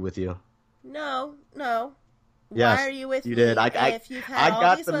to be with you. No, no. Yes, Why are you with you me did. if you've had I all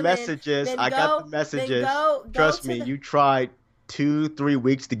got these the women? messages. Then I go, got the then messages. go Trust to me, the. you tried 2, 3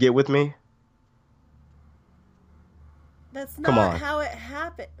 weeks to get with me. That's Come not on. how it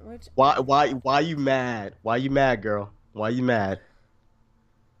happened. Which Why you mad? Why you mad, girl? Why you mad?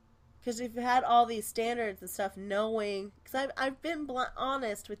 because you've had all these standards and stuff, knowing because I've been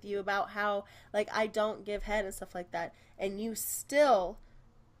honest with you about how like I don't give head and stuff like that, and you still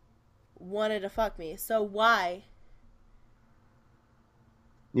wanted to fuck me. So why?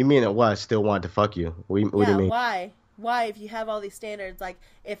 You mean it was still wanted to fuck you? What do Yeah, you mean? why? Why if you have all these standards, like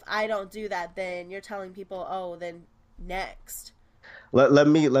if I don't do that, then you're telling people, oh, then next. Let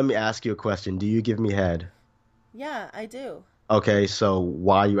me ask you a question. Do you give me head? Yeah, I do. Okay, so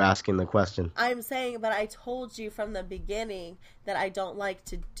why are you asking the question? I'm saying, but I told you from the beginning that I don't like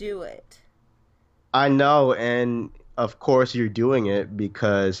to do it. I know, and of course you're doing it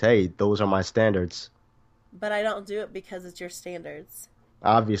because hey, those are my standards. But I don't do it because it's your standards.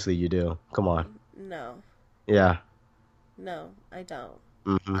 Obviously you do. Come on. No, Yeah. no, I don't.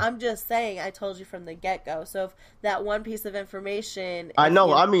 Hmm. I'm just saying I told you from the get go. So if that one piece of information, I if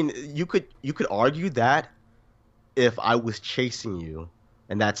know. you, I mean, you could argue that if I was chasing you,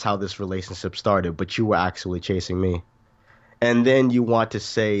 and that's how this relationship started, but you were actually chasing me. And then you want to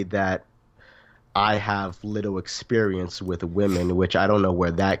say that I have little experience with women, which I don't know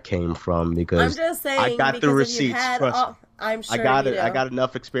where that came from I'm because just I saying got the because if you receipts. had Trust me. all, I'm I sure got you it. I do. got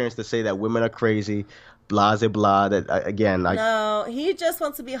enough experience to say that women are crazy, blah blah blah. That again, I No, he just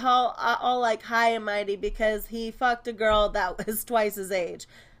wants to be all like high and mighty because he fucked a girl that was twice his age.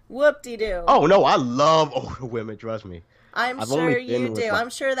 Whoop de doo. oh no, I love older women. Trust me. I'm I've only sure you been with do. like I'm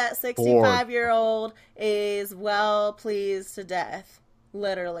sure that four. 65-year-old is well pleased to death.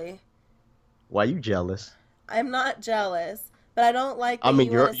 Literally. Why you jealous? I'm not jealous, but I don't like I that mean,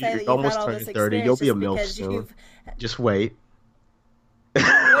 you want you're to say you're that you've had almost all this turning 30. You'll experience be a just milf because soon. you've. Just wait.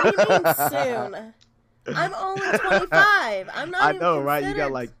 What do you mean soon? I'm only 25. I'm not I even know, right? You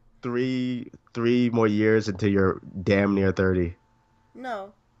got considered. like three more years until you're damn near 30.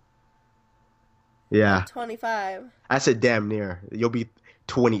 No, I'm Yeah. 25. I said damn near. You'll be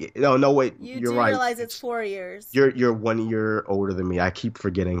 20. No, no, wait. You You're do right. realize it's It's 4 years. you're 1 year older than me. I keep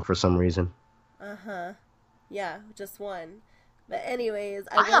forgetting for some reason. Uh huh. Yeah, just one. But, anyways,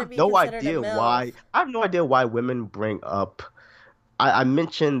 I I wouldn't have be no considered a idea MILF. why. I have no idea why women bring up. I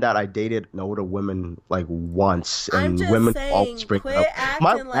mentioned that I dated an older woman like once, I'm and just women always saying, bring it quit up.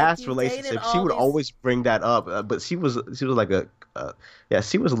 My acting like last you've dated relationship, she all would these. always bring that up, but she was like yeah,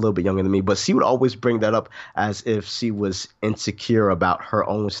 she was a little bit younger than me, but she would always bring that up as if she was insecure about her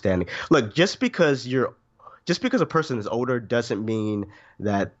own standing. Look, just because a person is older doesn't mean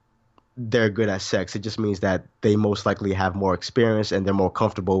that they're good at sex. It just means that they most likely have more experience and they're more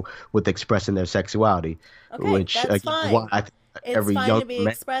comfortable with expressing their sexuality, Okay, which that's again, why fine. I think It's every fine young to be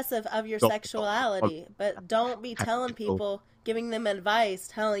man expressive of your don't know woman sexuality, but don't be has to telling go. people, giving them advice,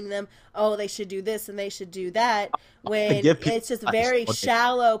 telling them, oh, they should do this and they should do that, To when give people it's just advice very all day.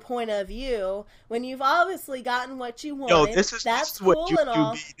 shallow point of view. When you've obviously gotten what you Yo, wanted, this that's is what cool and Juju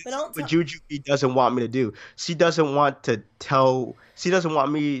B all, but this is don't what tell. Juju B doesn't want me to do. She doesn't want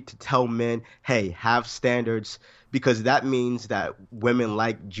me to tell men, hey, have standards because that means that women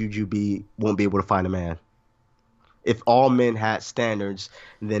like Juju B won't be able to find a man. If all men had standards,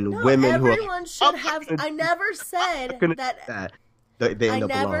 then No, women who are like, everyone should I'm not have. gonna I do never I'm not said gonna do that. that, they I end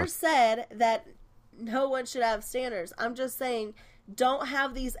up never alone. said that no one should have standards. I'm just saying don't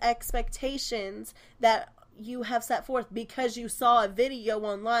have these expectations that you have set forth because you saw a video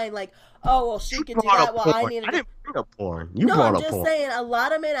online like, oh, well, she You can do brought that up while I porn. need to I do. didn't bring up porn. You No, brought I'm up just porn. saying a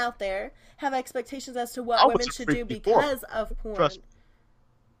lot of men out there have expectations as to what I was women a should freak do before. because of Trust porn. me.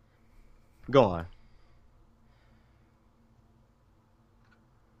 Go on.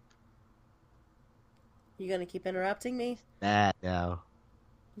 You gonna keep interrupting me? Mad now.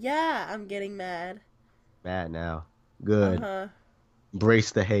 Yeah, I'm getting mad. Mad now. Uh Good. huh.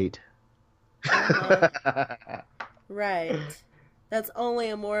 Embrace the hate. Uh huh. Right. That's only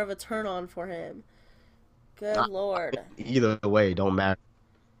a more of a turn on for him. Good lord. Either way, don't matter.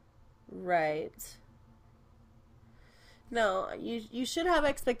 Right. No, you should have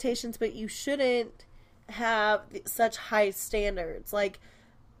expectations, but you shouldn't have such high standards. Like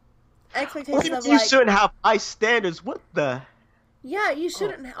What do expectations you of mean you like, shouldn't have high standards? What the? yeah, you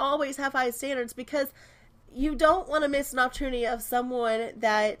Oh, shouldn't always have high standards because you don't want to miss an opportunity of someone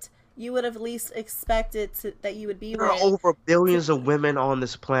that you would have least expected that you would be there are with. over To billions of women on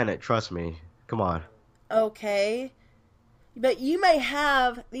this planet. Trust me. Come on. okay, but you may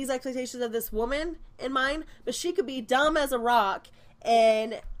have these expectations of this woman in mind, but she could be dumb as a rock.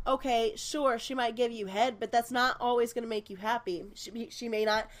 And okay, sure, she might give you head, but that's not always going to make you happy. She may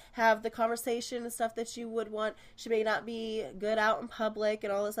not have the conversation and stuff that you would want. She may not be good out in public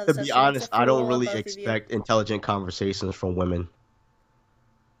and all this other To stuff. be She makes a honest, I don't fool of really both of you. expect intelligent conversations from women.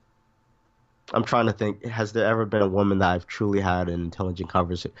 I'm trying to think. Has there ever been a woman that I've truly had an intelligent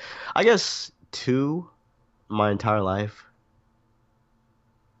conversation? I guess two my entire life.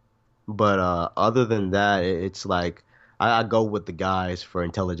 But other than that, it's like I go with the guys for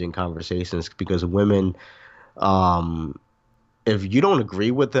intelligent conversations because women, um, if you don't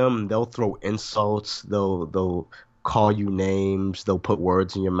agree with them, they'll throw insults. They'll call you names. They'll put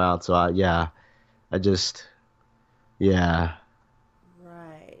words in your mouth. So yeah, I just yeah.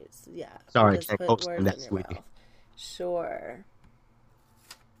 Right. Yeah. They Sorry, I just can't put co-sign words that, in your sweetie. mouth. Sure.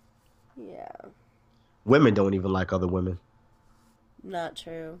 Yeah. Women don't even like other women. Not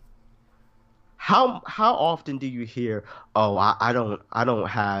true. how often do you hear, oh, I don't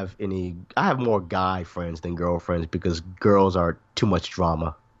have any, I have more guy friends than girlfriends because girls are too much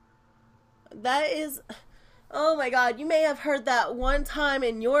drama. That is, oh my god, you may have heard that one time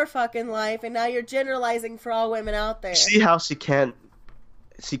in your fucking life, and now you're generalizing for all women out there. See how she can't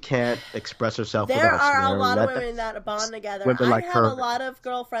express herself There without are a swearing. lot of That women that bond together. women I like have a her. lot of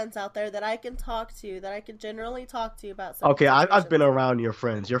girlfriends out there that I can talk to, that I can generally talk to about certain Okay, I've been situations. around your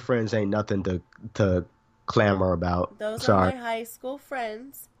friends. Your friends ain't nothing to clamor about. Those are Sorry, my high school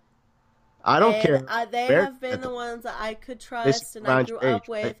friends, I don't and care they where have been the ones that I could it's trust and I around grew your up age,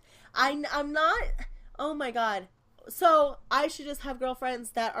 right? with. I'm not. Oh my god. So I should just have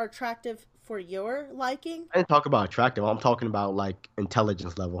girlfriends that are attractive for your liking? I didn't talk about attractive. I'm talking about like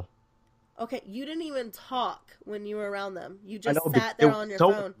intelligence level. Okay, you didn't even talk when you were around them. You I know just because sat it there was on your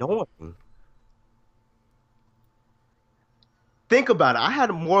so phone. annoying. Think about it. I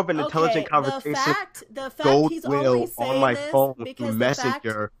had more of an intelligent Okay, conversation the fact gold he's only will on saying my this phone through because the fact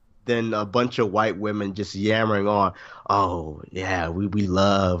Messenger than a bunch of white women just yammering on. Oh yeah, we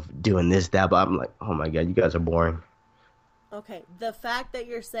love doing this that. But I'm like, oh my god, you guys are boring. okay, the fact that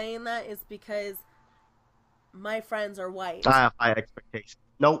you're saying that is because my friends are I white. have high expectations.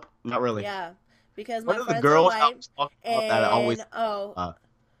 Nope, not really. Yeah, because One my of the friends are girls I white, was talking about that I always and oh,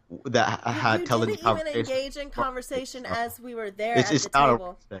 that I had you didn't intelligent even conversations. engage in conversation as we were there It's at it's the not a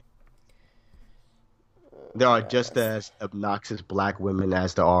table. race thing. Oh There my are just goodness. as obnoxious black women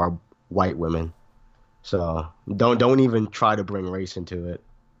as there are white women. So don't even try to bring race into it.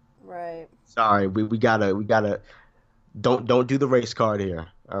 Right, Sorry, we gotta don't do the race card here.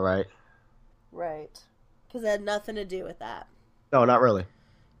 All right? right. Because it had nothing to do with that. No, not really.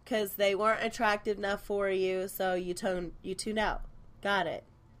 Because they weren't attractive enough for you, so you tuned out. Got it.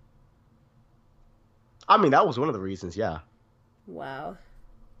 I mean, that was one of the reasons. Yeah. Wow.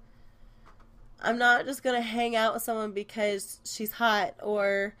 I'm not just gonna hang out with someone because she's hot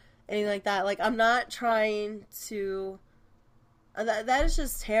or anything like that. Like I'm not trying to. That is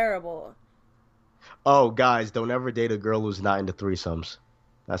just terrible. Oh, guys, don't ever date a girl who's not into threesomes.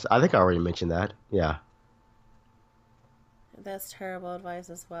 That's I think I already mentioned that. Yeah. That's terrible advice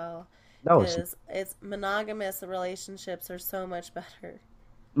as well. No, Because it's monogamous relationships are so much better.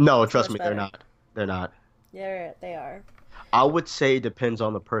 no, So trust much me, they're better. not. They're not. Yeah, they are. I would say it depends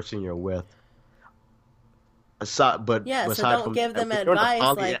on the person you're with. Aside, but Yeah, so aside don't from give that, them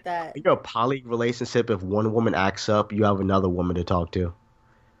advice like that. when you're a poly relationship, if one woman acts up, you have another woman to talk to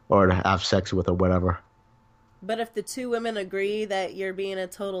or to have sex with or whatever. But if the two women agree that you're being a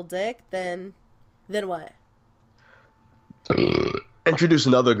total dick, then what? Introduce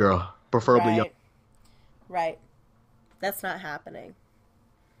another girl, preferably young. Right, right. That's not happening,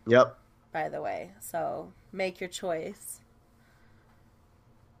 Yep. by the way. So make your choice.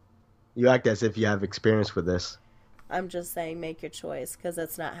 You act as if you have experience with this. I'm just saying make your choice because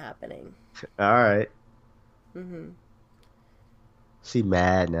that's not happening. All right. Hmm. She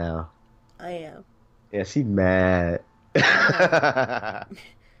mad now. I am. Yeah, she mad. I am.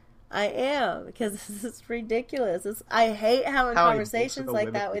 I am because this is ridiculous. I hate having How conversations emotional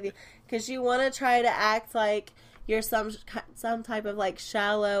like women that can with you get. because you want to try to act like you're some type of like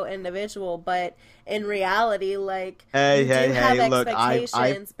shallow individual, but in reality, like Hey, you do hey, have hey! Look,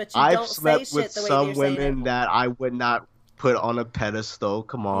 expectations, but you I've don't say slept with shit the way that some you're saying it. women that I would not put on a pedestal.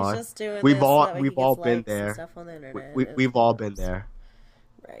 Come He's on, just doing we've this so all that way he we've all gets been likes and there. stuff on the We, internet. we And we've all been there.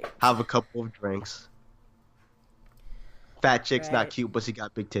 right, Have a couple of drinks. Fat chick's not right. cute, but she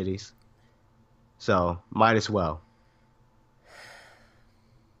got big titties. So might as well.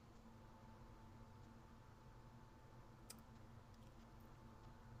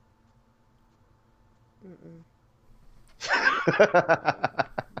 Mm-mm.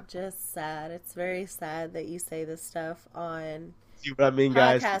 Just sad. It's very sad that you say this stuff on See what I mean,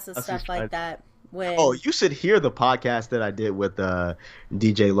 guys? podcasts and That's who's stuff trying. like that. Oh, When you should hear the podcast that I did with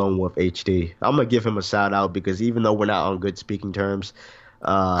DJ Lone Wolf HD. I'm gonna give him a shout out because even though we're not on good speaking terms,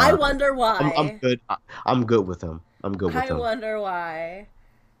 I uh, wonder I'm why. good. I'm good with him. I'm good with I him. wonder why.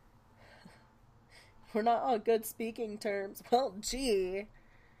 We're not on good speaking terms. Well, gee,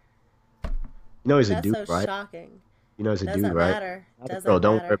 You know he's a that's dude, so right? shocking. You know he's a dude, Doesn't right? matter. Not a girl. Doesn't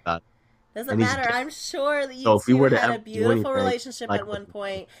Don't worry matter. about it. Doesn't And he's matter. gay. I'm sure that you So if we two were to had a ever do beautiful anything, relationship like, at one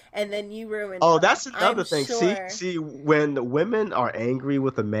point, and then you ruined it oh, all. that's I'm another thing. See, sure. see, when women are angry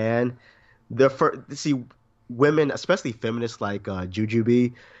with a man, the first see women, especially feminists like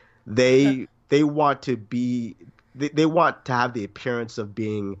Jujubee, they want to be they want to have the appearance of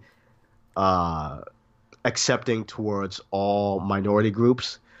being uh accepting towards all minority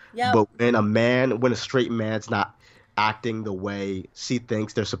groups. Yep. But when a straight man's not acting the way she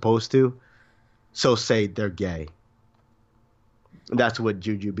thinks they're supposed to, So say they're gay. And that's what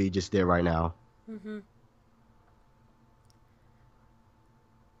Juju B just did right now. Hmm.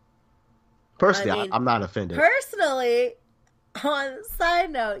 I Personally, mean, I'm not offended. personally, on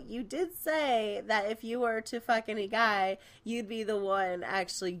side note, you did say that if you were to fuck any guy, you'd be the one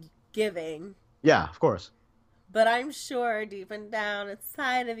actually giving. Yeah, of course. But I'm sure deep and down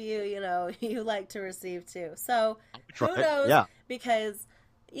inside of you, you like to receive too. So I would try who it. knows? Yeah, Because,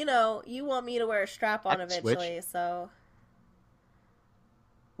 you want me to wear a strap I on can switch. eventually. So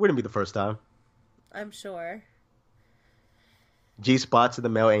Wouldn't be the first time. I'm sure. G spots in the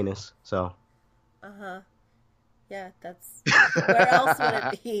male anus. So. Uh huh. Yeah, that's. Where else would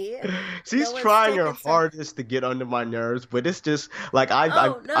it be? No She's one's trying her taking stuff. hardest to get under my nerves, but it's just like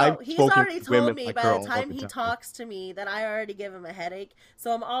Oh I've no, he's spoken already to told women me like by her the all time the he time. talks to me that I already give him a headache.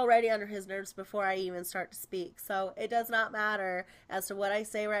 So I'm already under his nerves before I even start to speak. So it does not matter as to what I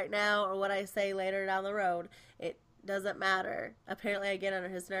say right now or what I say later down the road. It doesn't matter. Apparently I get under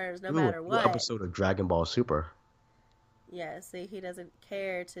his nerves no Ooh, a matter new what. episode of Dragon Ball Super. Yeah, see, he doesn't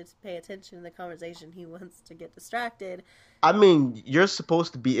care to pay attention to the conversation. He wants to get distracted. I mean, you're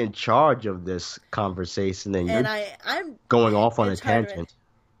supposed to be in charge of this conversation, and And you're I'm going off on in a charge of it. tangent.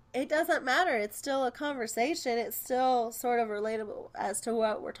 It doesn't matter. It's still a conversation. It's still sort of relatable as to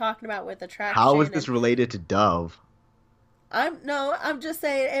what we're talking about with How is attraction. this And related to Dove? I'm just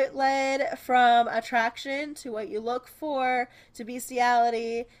saying it led from attraction to what you look for to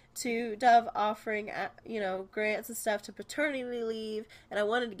bestiality to Dove offering, grants and stuff to paternity leave. And I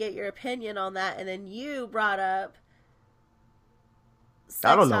wanted to get your opinion on that. And then you brought up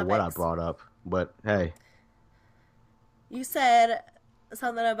I sex don't know what I topics. brought up, but hey, You said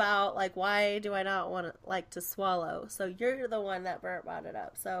something about like why do I not want to like to swallow? So you're the one that brought it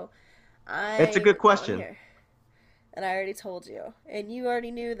up. So it's a I good don't want to question. hear. And I already told you, and you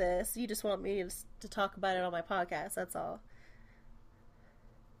already knew this. You just want me to talk about it on my podcast. That's all.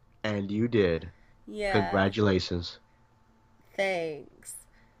 And you did. Yeah. Congratulations. Thanks.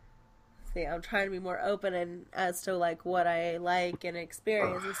 See, I'm trying to be more open and as to like what I like and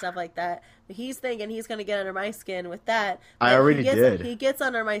experience and stuff like that. But he's thinking he's gonna get under my skin with that. I But already did. he gets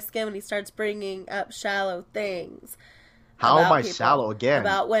under my skin when he starts bringing up shallow things How am about I people, shallow again?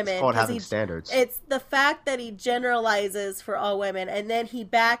 about It's women, called because having standards. it's the fact that he generalizes for all women, and then he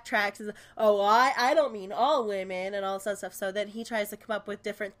backtracks and says, oh, well, I don't mean all women and all this other stuff. So then he tries to come up with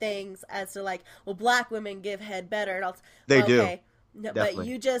different things as to like, well, black women give head better and all. They Well, do, okay. No, but definitely.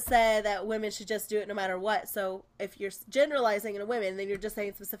 you just said that women should just do it no matter what. So if you're generalizing in women, then you're just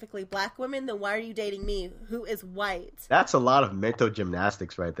saying specifically black women. Then why are you dating me, who is white? That's a lot of mental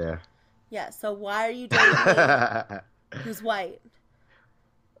gymnastics right there. Yeah. So why are you dating me, who's white?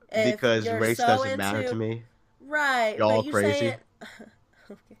 If Because you're race so doesn't matter to into me. right, Y'all but you're crazy. saying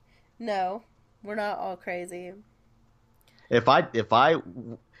okay. No, we're not all crazy. If I if I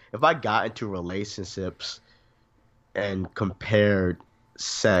if I got into relationships and compared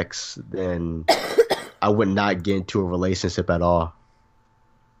sex, then I would not get into a relationship at all.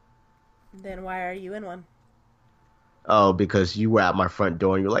 Then why are you in one? Oh, because you were at my front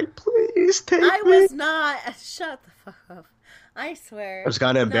door and you're like, please I take me. was not. Shut the fuck up. I It swear. was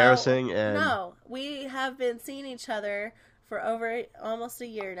kind of No, embarrassing, and no. We have been seeing each other for over almost a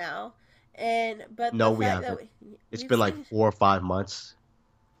year now, and but no, the we fact that haven't. It's we've been like seen. 4 or 5 months.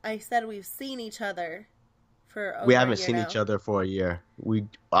 I said we've seen each other for We over a haven't year seen each now. other for a year. We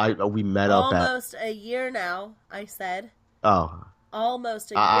met up at Almost a year now. I said oh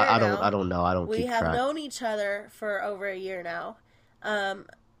almost a year I now. don't know. I don't We keep have track. known each other for over a year now. Um,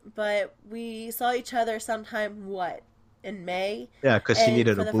 but we saw each other sometime, what, in May? Yeah, because she And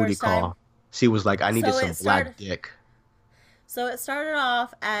needed for a the booty first time. call. She was like, I needed So some it started. black dick. So it started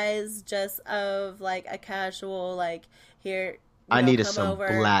off as just of like a casual, like, here, I needed come some over.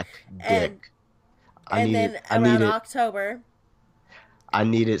 black And dick. and then I around needed October, I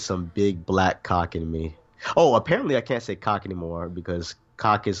needed some big black cock in me. Oh, apparently I can't say cock anymore because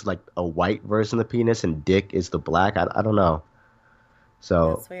cock is like a white version of penis and dick is the black. I don't know. So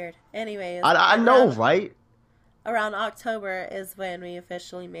that's weird. Anyways, I know, right? around October is when we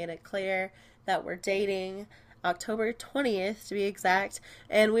officially made it clear that we're dating. October 20th to be exact.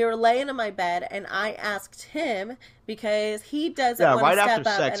 And we were laying in my bed and I asked him because he doesn't Yeah, want to right after step up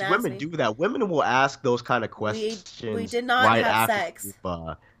sex, and ask women me. do that. Women will ask those kind of We questions did not right have after sex.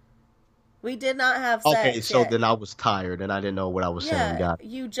 you've. We did not have Okay, sex so yet. then I was tired and I didn't know what I was saying. Yeah, God.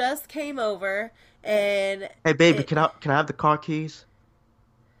 you just came over and Hey, baby, it can I have the car keys?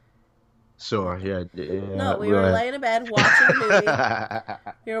 Sure. Yeah. no, Yeah. we Go were ahead. laying in bed watching a movie.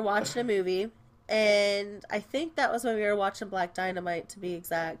 We were watching a movie, and I think that was when we were watching Black Dynamite, to be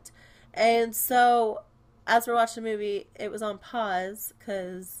exact. And so, as we're watching the movie, it was on pause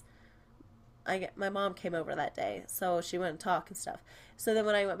because my mom came over that day, so she went and talk and stuff. So then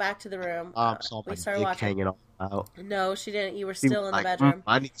when I went back to the room, Saw we my started dick watching. hanging all out. No, she didn't. You were She was still in the like, bedroom.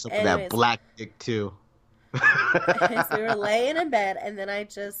 I need some of that Anyways, black dick too. so we were laying in bed, and then I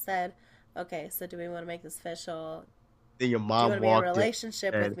just said, "Okay, so do we want to make this official? Then your Do you mom want to be in a walked in,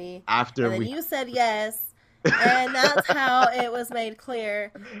 relationship with and me?" after And then we, you said yes, and that's how it was made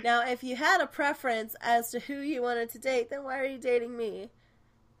clear. Now, if you had a preference as to who you wanted to date, then why are you dating me?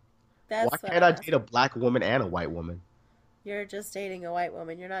 why That's what can't I'm I date a asking. black woman and a white woman? You're just dating a white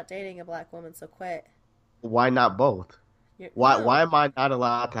woman. You're not dating a black woman, so quit. Why not both? Why No, am I not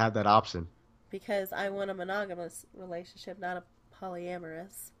allowed to have that option? because I want a monogamous relationship, not a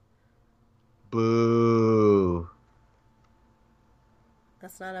polyamorous. Boo.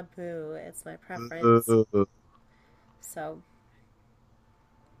 That's not a boo. It's my preference. Boo. So,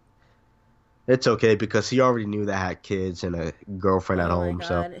 It's okay because he already knew that I had kids and a girlfriend at oh my home,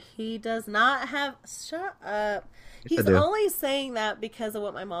 so god, he does not have. Shut up. yes, I He's do. only saying that because of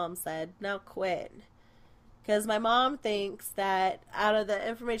what my mom said. Now quit. Because my mom thinks that out of the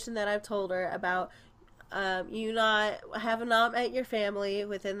information that I've told her about you not have not met your family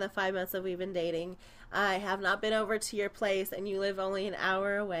within the 5 months that we've been dating, I have not been over to your place, and you live only an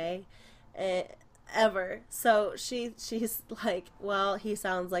hour away, eh, ever. So she's like, well, he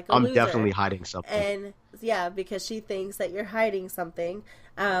sounds like a I'm definitely loser. hiding something. And yeah, because she thinks that you're hiding something,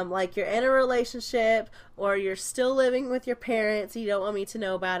 like you're in a relationship or you're still living with your parents. You don't want me to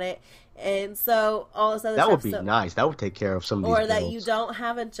know about it, and so all this other That would stuff. be So, nice. That would take care of some of these or that you bills. don't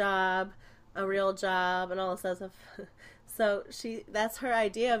have a job, a real job, and all this other stuff. So that's her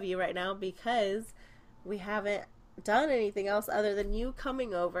idea of you right now because we haven't done anything else other than you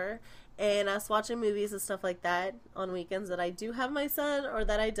coming over and us watching movies and stuff like that on weekends that I do have my son or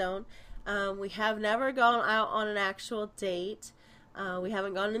that I don't. We have never gone out on an actual date. We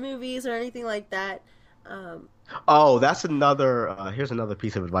haven't gone to movies or anything like that. Um, Oh, that's another. Here's another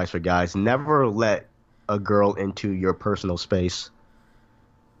piece of advice for guys: never let a girl into your personal space.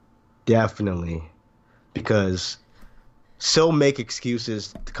 Definitely, because she'll make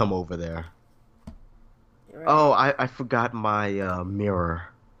excuses to come over there. Oh, right, I forgot my mirror.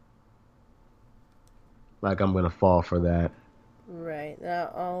 Like I'm gonna fall for that. right.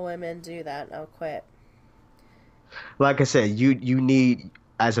 Not all women do that. Now quit. Like I said, you need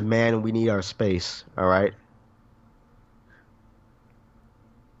as a man, we need our space. All right,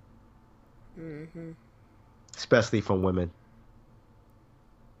 Hmm. especially from women.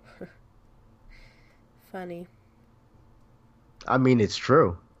 Funny. I mean, it's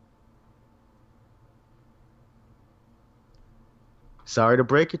true. Sorry to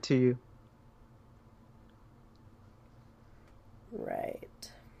break it to you.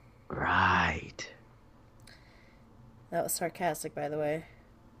 Right. Right. That was sarcastic, by the way.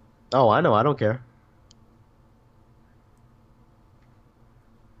 Oh, I know. I don't care.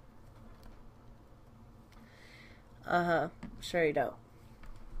 Uh huh. Sure you don't.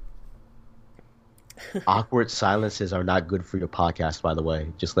 Awkward silences are not good for your podcast, by the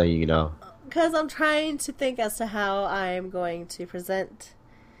way. Just letting you know. Because I'm trying to think as to how I'm going to present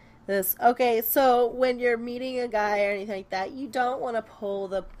this. Okay, so when you're meeting a guy or anything like that, you don't want to pull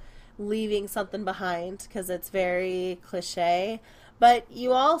the leaving something behind because it's very cliche. But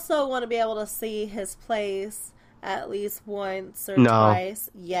you also want to be able to see his place at least once or No, twice.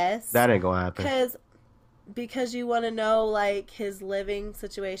 Yes. that ain't gonna happen. Because you want to know like his living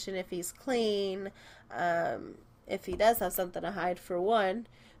situation, if he's clean, if he does have something to hide for one,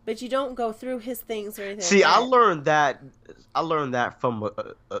 but you don't go through his things or anything like See, I that. learned that. I learned that from.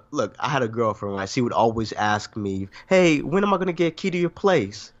 Look, I had a girlfriend. Right? She would always ask me, "Hey, when am I gonna get a key to your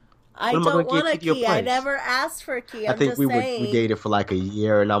place? I When am I gonna don't get a want key a to your key. I place?" never asked for a key. I I'm think just we saying. dated for like a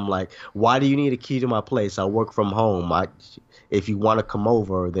year, and I'm like, "Why do you need a key to my place? I work from home. If you want to come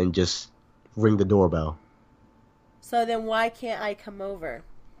over, then just ring the doorbell." So then why can't I come over?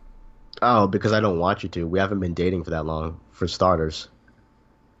 Oh, because I don't want you to. We haven't been dating for that long, for starters.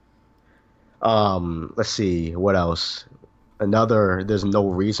 Let's see, what else? There's no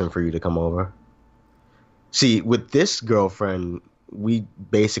reason for you to come over. See, with this girlfriend, we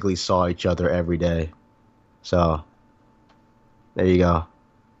basically saw each other every day. So, there you go.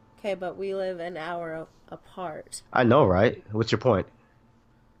 Okay, but we live an hour apart. I know, right? What's your point?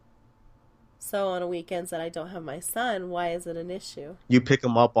 So on weekends that I don't have my son, why is it an issue? You pick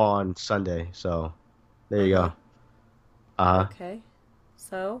him up on Sunday, so there Uh you huh. go. Uh-huh. Okay.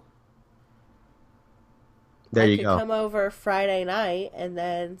 So There I you could go. come over Friday night and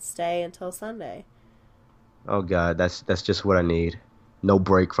then stay until Sunday. Oh God, that's just what I need. No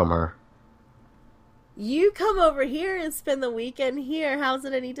break from her. You come over here and spend the weekend here. How's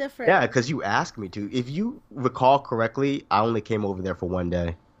it any Yeah, different? because you asked me to. If you recall correctly, I only came over there for 1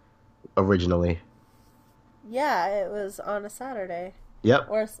 day originally. Yeah, it was on a Saturday,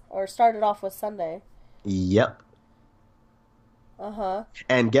 Yep. or started off with Sunday. Yep. Uh huh.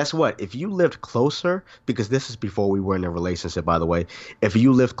 And guess what? If you lived closer, because this is before we were in a relationship, by the way, if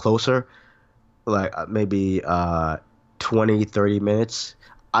you lived closer, like maybe 20, 30 minutes,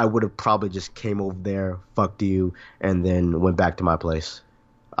 I would have probably just came over there, fucked you, and then went back to my place.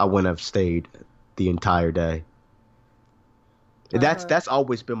 I wouldn't have stayed the entire day. Uh That's huh. that's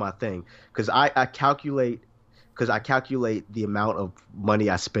always been my thing because I calculate the amount of money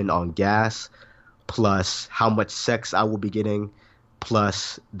I spend on gas plus how much sex I will be getting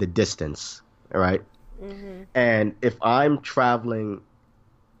plus the distance. All right. Mhm. And if I'm traveling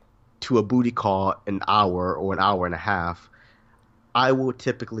to a booty call an hour or an hour and a half, I will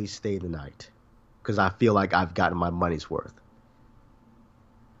typically stay the night because I feel like I've gotten my money's worth.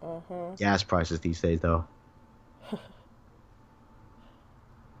 Uh huh. Gas prices these days, though,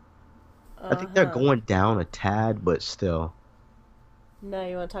 I Uh think they're huh. going down a tad, but still. Now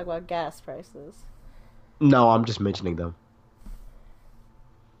you want to talk about gas prices? No, I'm just mentioning them.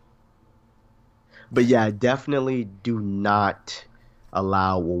 But yeah, definitely do not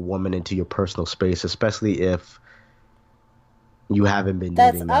allow a woman into your personal space, especially if you haven't been That's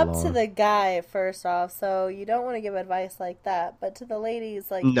dating that up to long. the guy, first off. So you don't want to give advice like that. But to the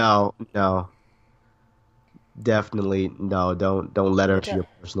ladies, like, No, no, definitely no. Don't let her it into don't, your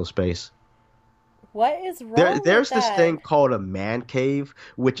personal space. what is There, wrong with there's this that? thing called a man cave,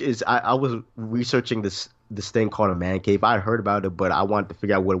 which is I was researching this thing called a man cave. I heard about it, but I wanted to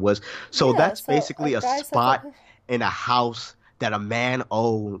figure out what it was. So Yeah. that's So a basically a guy sets up. spot in a house that a man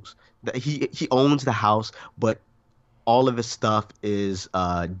owns. That he owns the house, but all of his stuff is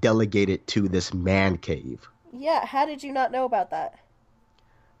delegated to this man cave. Yeah. How did you not know about that?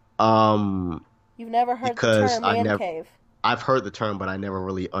 Um, You've never heard the because term man cave. I've heard the term, but I never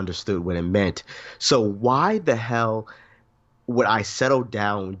really understood what it meant. So why the hell would I settle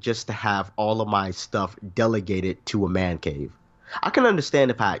down just to have all of my stuff delegated to a man cave? I can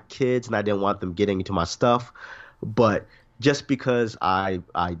understand if I had kids and I didn't want them getting into my stuff, but just because I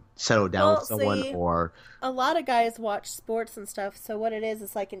settled down with Well, someone see, or a lot of guys watch sports and stuff. So what it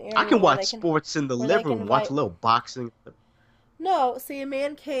is like an I area can watch sports in the where they living can room, watch invite. a little boxing. No, see, a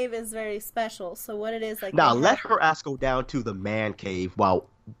man cave is very special. So what it is like they Now let have. her ass go down to the man cave while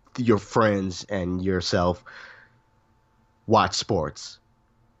your friends and yourself watch sports.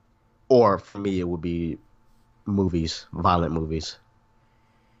 Or for me, it would be movies, violent movies.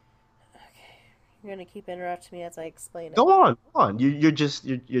 Okay, you're gonna keep interrupting me as I explain it. Go on. You're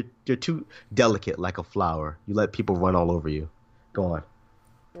too delicate, like a flower. You let people run all over you. Go on.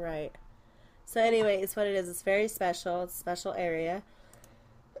 Right. So, anyways, what it is, it's very special. It's a special area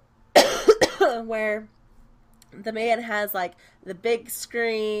where the man has like the big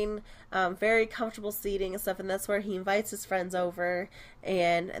screen, very comfortable seating and stuff, and that's where he invites his friends over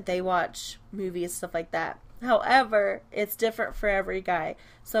and they watch movies, stuff like that. However, it's different for every guy.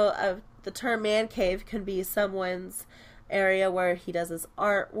 So, the term man cave can be someone's area where he does his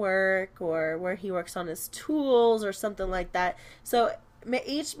artwork or where he works on his tools or something like that. So,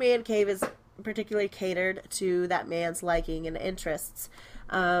 each man cave is particularly catered to that man's liking and interests.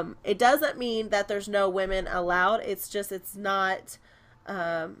 It doesn't mean that there's no women allowed. It's just it's not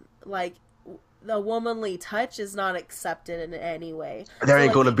like the womanly touch is not accepted in any way. There So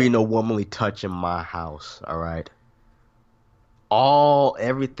ain't like gonna you be can no womanly touch in my house. All right.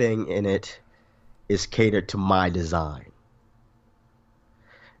 Everything in it is catered to my design.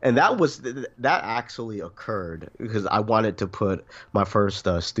 And that actually occurred because I wanted to put my first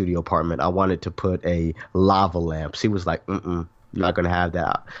studio apartment. I wanted to put a lava lamp. She was like, "Mm-mm, you're not gonna have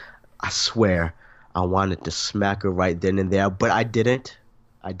that." I swear, I wanted to smack her right then and there, but I didn't.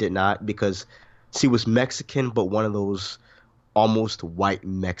 I did not because she was Mexican, but one of those almost white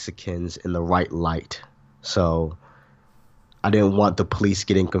Mexicans in the right light. So I didn't want the police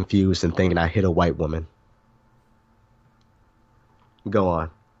getting confused and thinking I hit a white woman. Go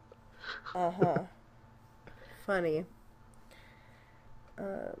on. uh-huh. Funny.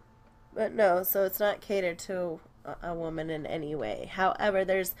 But no, so it's not catered to a woman in any way. However,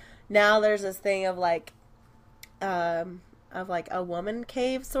 there's this thing of like a woman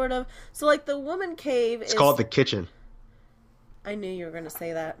cave sort of. So like the woman cave It's called is the kitchen. I knew you were going to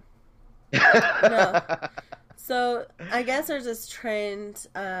say that. No. So I guess there's this trend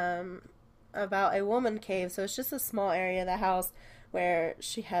about a woman cave. So it's just a small area of the house where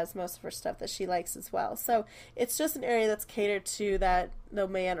she has most of her stuff that she likes as well. So it's just an area that's catered to that the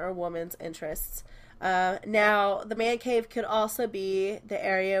man or woman's interests. Now, the man cave could also be the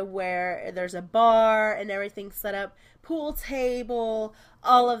area where there's a bar and everything set up, pool table,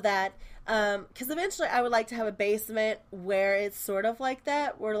 all of that. Because eventually I would like to have a basement where it's sort of like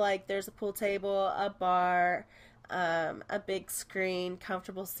that, where like there's a pool table, a bar, a big screen,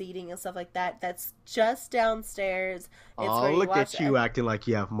 comfortable seating and stuff like that. That's just downstairs. It's Oh, where you look watch at you acting like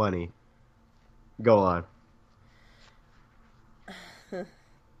you have money. Go on.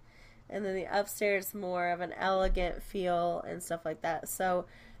 and then the upstairs more of an elegant feel and stuff like that. So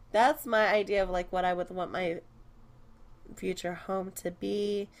that's my idea of like what I would want my future home to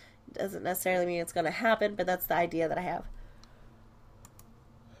be. Doesn't necessarily mean it's going to happen, but that's the idea that I have.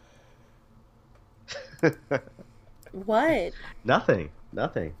 What? Nothing.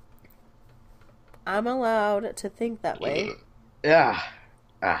 Nothing. I'm allowed to think that way. Yeah.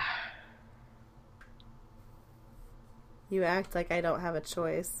 Ah. You act like I don't have a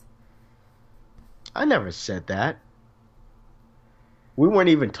choice. I never said that. We weren't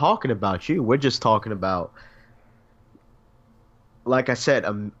even talking about you. We're just talking about, like I said,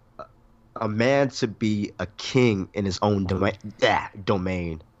 a man to be a king in his own domain.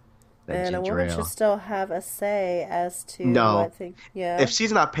 Domain. That And a ginger woman should ale. still have a say as to No. what thing. Yeah, If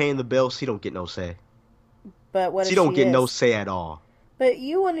she's not paying the bills, she don't get no say. but what She if don't she get no is? say at all. But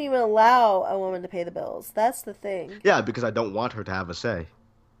you wouldn't even allow a woman to pay the bills. That's the thing. Yeah, because I don't want her to have a say.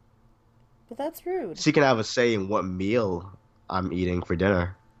 But that's rude. She can have a say in what meal I'm eating for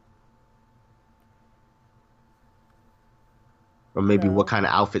dinner. Or maybe what No. kind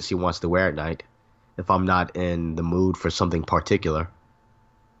of outfit she wants to wear at night. If I'm not in the mood for something particular.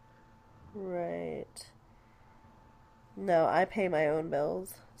 Right. No, I pay my own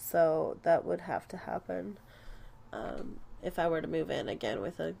bills, so that would have to happen. If I were to move in again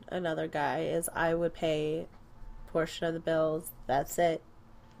with another guy, is I would pay a portion of the bills. That's it.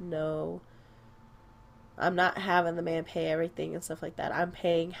 No, I'm not having the man pay everything and stuff like that. I'm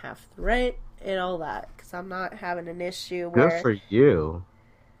paying half the rent and all that because I'm not having an issue Good where, for you.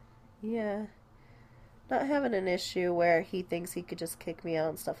 yeah, not having an issue where he thinks he could just kick me out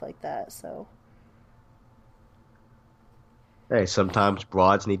and stuff like that. So, Hey, sometimes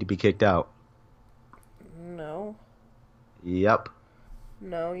broads need to be kicked out. no. Yep.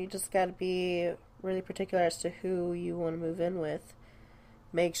 No, you just got to be really particular as to who you want to move in with.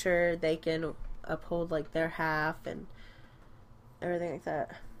 Make sure they can uphold like their half and everything like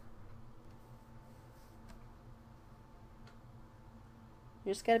that.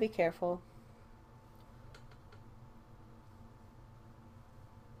 You just got to be careful.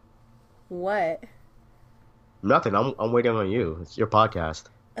 What? Nothing. I'm waiting on you. It's your podcast.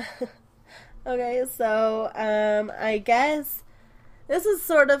 Okay, so I guess this is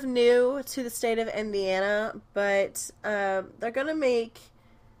sort of new to the state of Indiana, but they're gonna make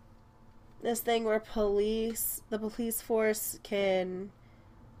this thing where the police force can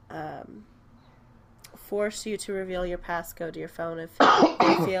um, force you to reveal your passcode to your phone if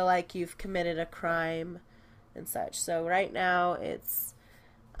they feel like you've committed a crime and such. So right now it's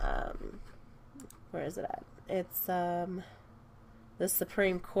where is it at? It's the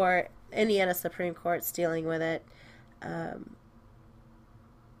Supreme Court, Indiana Supreme Court's dealing with it.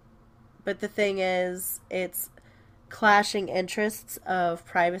 But the thing is, it's clashing interests of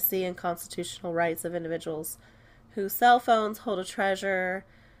privacy and constitutional rights of individuals whose cell phones hold a treasure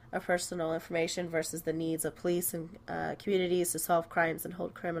of personal information versus the needs of police and communities to solve crimes and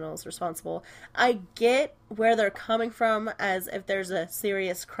hold criminals responsible. I get where they're coming from as if there's a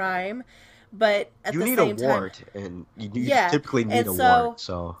serious crime, but at You the need a same time, warrant, and you yeah. typically need And a so warrant.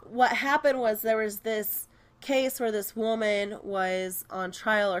 So what happened was there was this case where this woman was on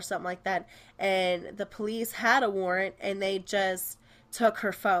trial or something like that, and the police had a warrant and they just took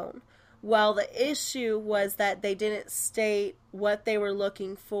her phone. Well, the issue was that they didn't state what they were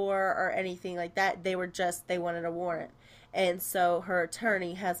looking for or anything like that. They wanted a warrant. And so her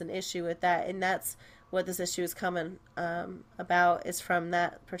attorney has an issue with that, and that's what this issue is coming about, is from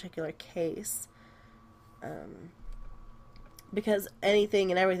that particular case. Because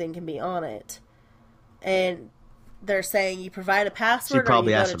anything and everything can be on it. And they're saying you provide a she password or you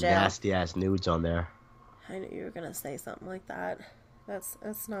probably go has to some jail. nasty ass nudes on there. I knew you were gonna say something like that.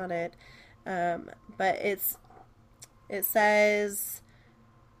 That's not it. But it says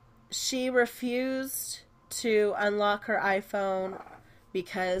she refused to unlock her iPhone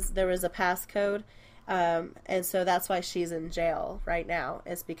because there was a passcode, and so that's why she's in jail right now.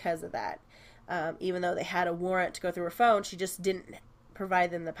 It's because of that. Even though they had a warrant to go through her phone, she just didn't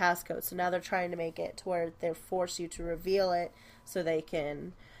provide them the passcode. So now they're trying to make it to where they force you to reveal it so they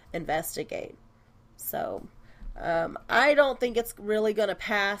can investigate. So I don't think it's really going to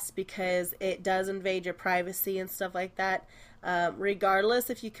pass because it does invade your privacy and stuff like that. Regardless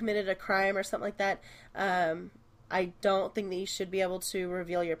if you committed a crime or something like that, I don't think that you should be able to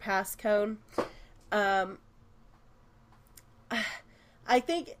reveal your passcode. Um, I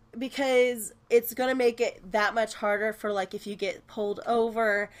think because it's going to make it that much harder for, like, if you get pulled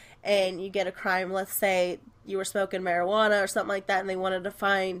over and you get a crime, let's say you were smoking marijuana or something like that and they wanted to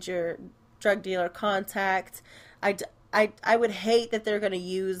find your drug dealer contact. I would hate that they're going to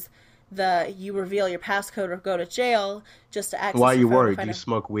use the you reveal your passcode or go to jail just to Why access are your you phone to worried? Do find you out.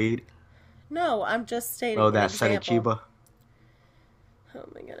 smoke weed? No, I'm just Oh, stating an that Sunny example. Chiba. Oh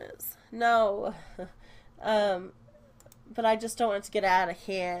my goodness. No. um, but I just don't want it to get out of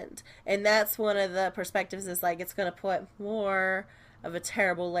hand. And that's one of the perspectives is like it's going to put more of a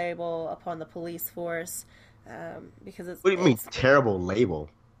terrible label upon the police force because What do you mean it's terrible label?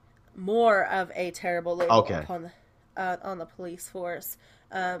 more of a terrible label Okay. upon the on the police force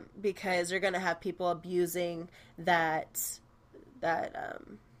because you're going to have people abusing that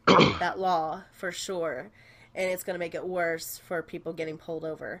that law for sure, and it's going to make it worse for people getting pulled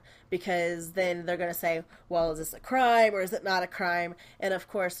over because then they're going to say, well, is this a crime or is it not a crime? And of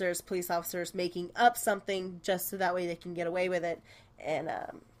course there's police officers making up something just so that way they can get away with it, and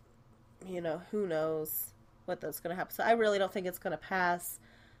who knows what that's going to happen. So I really don't think it's going to pass,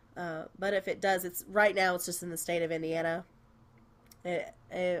 but if it does, it's right now it's just in the state of Indiana.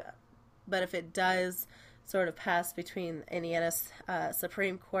 But if it does sort of pass between Indiana's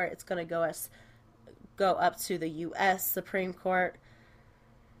Supreme Court, it's going to go up to the U.S. Supreme Court.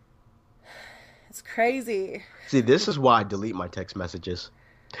 It's crazy. See, this is why I delete my text messages.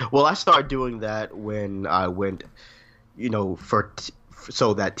 Well, I started doing that when I went,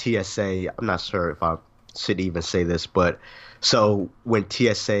 so that TSA. I'm not sure if I should even say this, but so when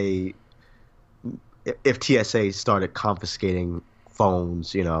TSA, if TSA started confiscating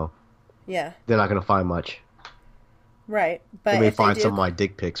phones, Yeah, they're not gonna find much. right. They But may if they find do, some of my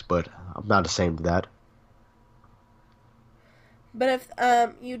dick pics, but I'm not ashamed of that. but if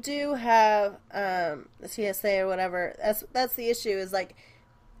you do have the TSA or whatever, that's the issue. Is like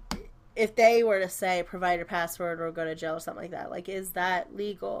if they were to say provide your password or go to jail or something like that, like is that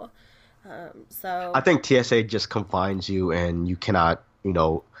legal? I So think TSA just confines you, and you cannot,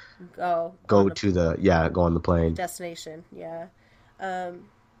 go on go the to go on the plane. destination. Yeah,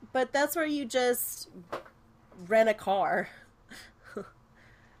 but that's where you just rent a car,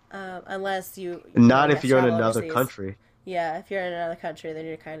 unless Not you if have to you're in travel another overseas. country. Yeah, if you're in another country, then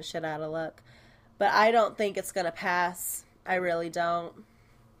you're kind of shit out of luck. But I don't think it's gonna pass. I really don't.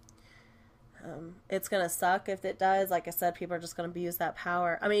 It's gonna suck if it does. Like I said, people are just gonna abuse that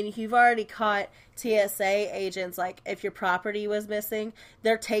power. I mean, you've already caught TSA agents. Like, if your property was missing,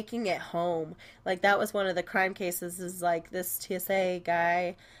 they're taking it home. Like that was one of the crime cases. Is like this TSA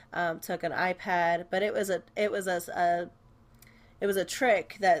guy took an iPad, but it was a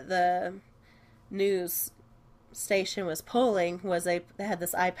trick that the news station was pulling. Was they had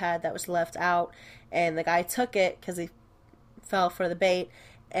this iPad that was left out, and the guy took it because he fell for the bait,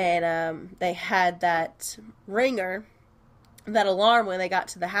 and they had that ringer, that alarm when they got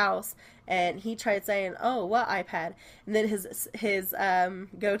to the house, and he tried saying, "Oh, what iPad?" And then his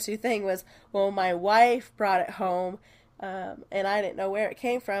go-to thing was, "Well, my wife brought it home, and I didn't know where it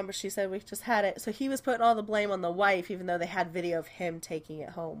came from, but she said we just had it." So he was putting all the blame on the wife, even though they had video of him taking it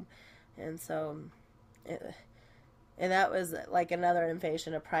home, and so, and that was like another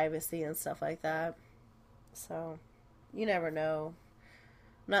invasion of privacy and stuff like that. So, you never know.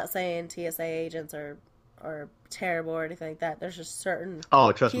 I'm not saying TSA agents are terrible or anything like that. There's just certain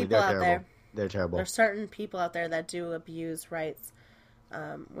Oh, trust me, people they're out terrible. there. They're terrible. There's certain people out there that do abuse rights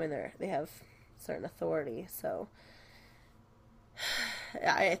when they have certain authority. So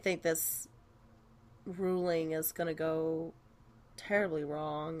I think this ruling is going to go terribly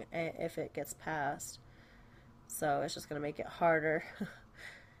wrong if it gets passed. So it's just going to make it harder.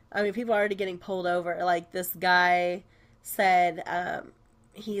 I mean, people are already getting pulled over. Like this guy said,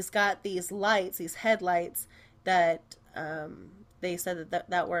 he's got these lights, these headlights that they said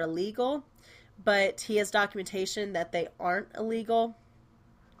that were illegal, but he has documentation that they aren't illegal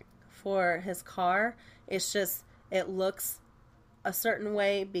for his car. It's just it looks a certain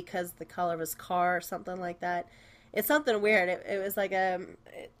way because the color of his car or something like that. It's something weird. It was like a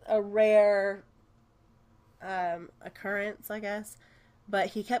rare occurrence, I guess. But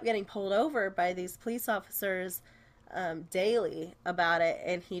he kept getting pulled over by these police officers daily about it,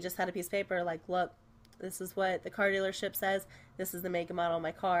 and he just had a piece of paper like, look, this is what the car dealership says, this is the make and model of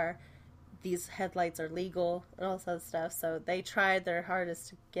my car, these headlights are legal, and all this other stuff. So they tried their hardest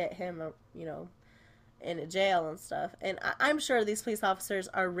to get him in a jail and stuff. And I'm sure these police officers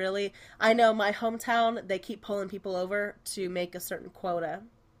are really. I know my hometown, they keep pulling people over to make a certain quota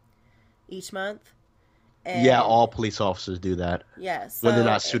each month. Yeah, And all police officers do that yeah, when they're so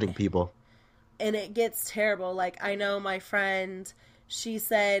not shooting people. and it gets terrible. Like, I know my friend, she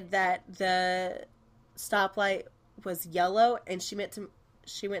said that the stoplight was yellow and she went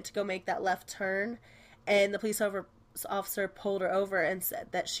to go make that left turn, and the officer pulled her over and said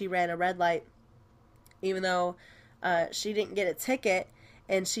that she ran a red light, even though she didn't get a ticket.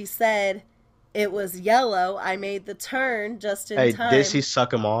 And she said it was yellow. I made the turn just in Hey, time. did she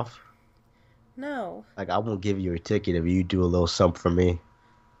suck him off? No, Like, I won't give you a ticket if you do a little something for me.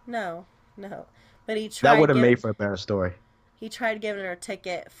 no, no. But That would have made for a better story. he tried giving her a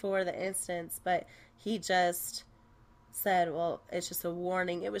ticket for the instance, but he just said, well, it's just a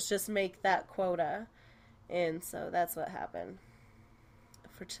warning. It was just make that quota. And so that's what happened.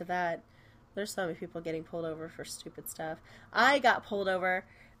 To that, there's so many people getting pulled over for stupid stuff. I got pulled over.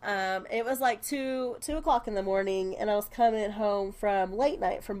 It was like 2 o'clock in the morning, and I was coming home from late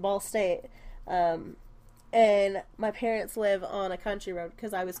night from Ball State. And my parents live on a country road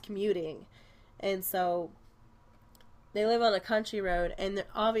because I was commuting. And so they live on a country road, and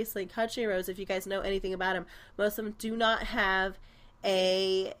obviously country roads, if you guys know anything about them, most of them do not have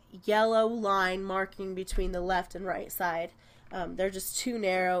a yellow line marking between the left and right side. They're just too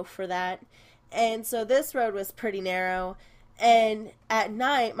narrow for that. And so this road was pretty narrow. And at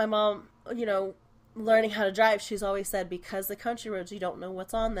night, my mom, learning how to drive, she's always said, because the country roads, you don't know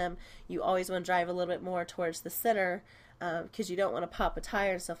what's on them, you always want to drive a little bit more towards the center, because you don't want to pop a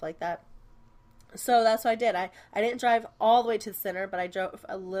tire and stuff like that. So that's what I did. I didn't drive all the way to the center, but I drove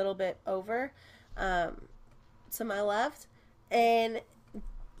a little bit over to my left. And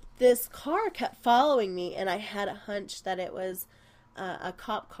this car kept following me, and I had a hunch that it was a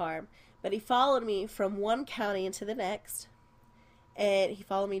cop car. But he followed me from one county into the next, and he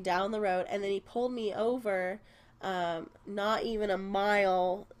followed me down the road, and then he pulled me over not even a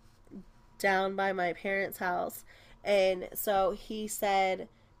mile down by my parents' house. And so he said,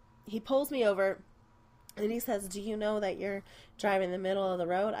 he pulls me over, and he says, do you know that you're driving in the middle of the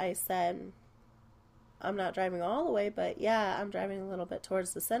road? I said, I'm not driving all the way, but yeah, I'm driving a little bit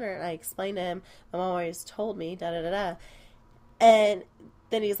towards the center. And I explained to him, my mom always told me, da-da-da-da. And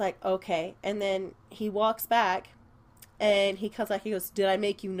then he's like, okay. And then he walks back, and he comes back, he goes, did I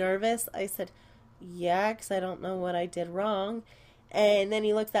make you nervous? I said, yeah, because I don't know what I did wrong. And then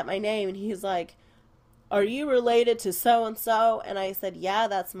he looks at my name, and he's like, are you related to so-and-so? And I said, yeah,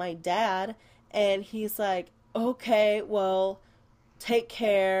 that's my dad. And he's like, okay, well, take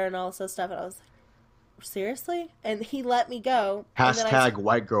care, and all this stuff. And I was like, seriously? And he let me go. Hashtag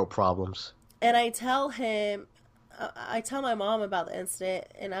white girl problems. And I tell him, I tell my mom about the incident,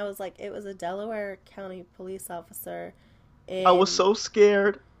 and I was like, it was a Delaware County police officer. I was so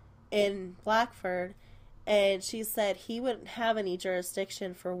scared. In Blackford. And she said he wouldn't have any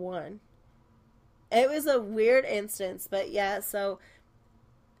jurisdiction for one. It was a weird instance, but yeah, so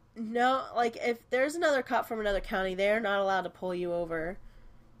no, like, if there's another cop from another county, they're not allowed to pull you over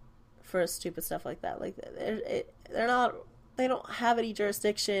for stupid stuff like that. Like, they're not, they don't have any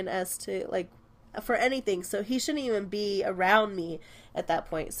jurisdiction as to, like, for anything, so he shouldn't even be around me at that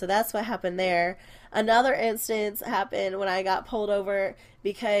point. So that's what happened there. Another instance happened when I got pulled over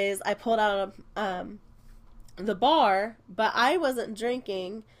because I pulled out of the bar, but I wasn't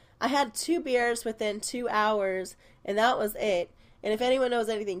drinking. I had 2 beers within 2 hours, and that was it. And if anyone knows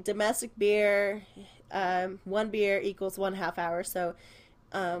anything, domestic beer, 1 beer equals 1/2 hour. So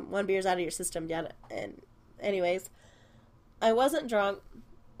 1 beer's out of your system. Yeah. And anyways, I wasn't drunk,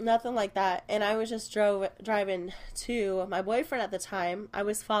 nothing like that. And I was just driving to my boyfriend at the time. I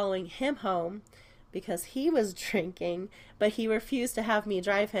was following him home because he was drinking, but he refused to have me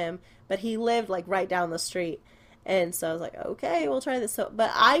drive him. But he lived like right down the street. And so I was like, okay, we'll try this. So, but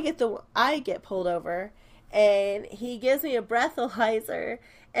I get pulled over, and he gives me a breathalyzer,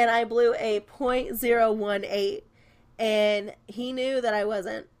 and I blew a .018, and he knew that I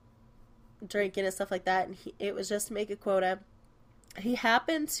wasn't drinking and stuff like that, and it was just to make a quota. He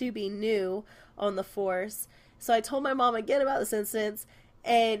happened to be new on the force, so I told my mom again about this instance,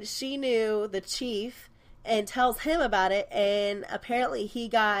 and she knew the chief and tells him about it, and apparently he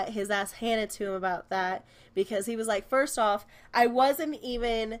got his ass handed to him about that, because he was like, first off, I wasn't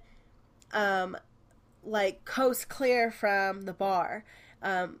even like coast clear from the bar.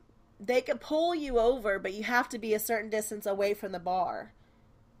 They could pull you over, but you have to be a certain distance away from the bar.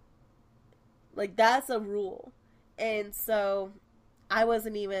 Like, that's a rule. And so I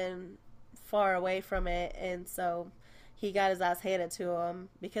wasn't even far away from it, and so he got his ass handed to him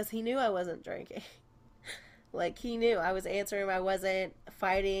because he knew I wasn't drinking. Like, he knew I was answering him. I wasn't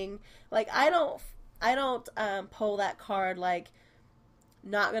fighting. Like, I don't pull that card, like,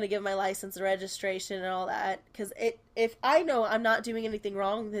 not going to give my license and registration and all that. Because if I know I'm not doing anything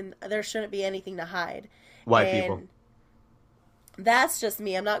wrong, then there shouldn't be anything to hide. White people. That's just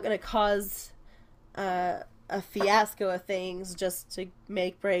me. I'm not going to cause a fiasco of things just to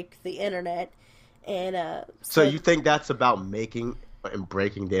break the internet. And so you think that's about making and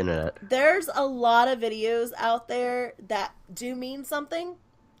breaking the internet? There's a lot of videos out there that do mean something,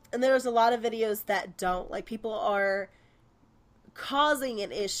 and there's a lot of videos that don't. Like, people are causing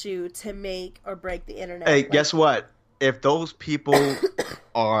an issue to make or break the internet. Hey, like, guess what? If those people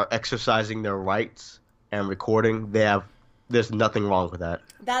are exercising their rights and recording, there's nothing wrong with that.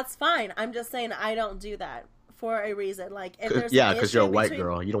 That's fine. I'm just saying I don't do that for a reason. Like, if there's because you're a white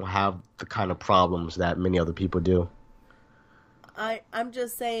girl, you don't have the kind of problems that many other people do. I'm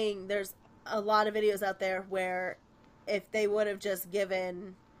just saying there's a lot of videos out there where if they would have just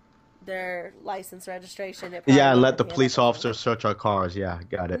given their license registration, and let the police officers search our cars. Yeah,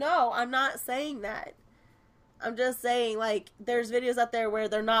 got it. No, I'm not saying that. I'm just saying, like, there's videos out there where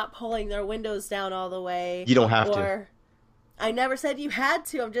they're not pulling their windows down all the way. You don't have to. I never said you had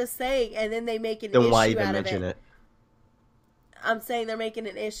to. I'm just saying, and then they make an issue out of it. Then why even mention it? I'm saying they're making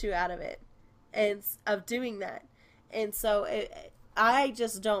an issue out of it, and of doing that. And so I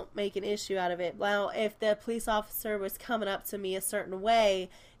just don't make an issue out of it. Well, if the police officer was coming up to me a certain way,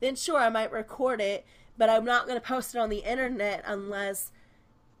 then sure, I might record it, but I'm not going to post it on the internet unless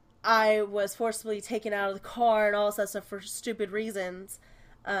I was forcibly taken out of the car and all this stuff for stupid reasons.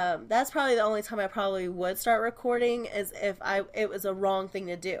 That's probably the only time I probably would start recording, is if it was a wrong thing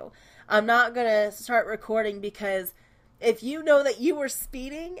to do. I'm not going to start recording because if you know that you were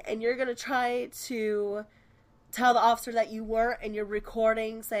speeding and you're going to try to tell the officer that you weren't, and you're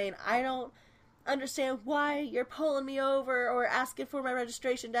recording saying, I don't understand why you're pulling me over or asking for my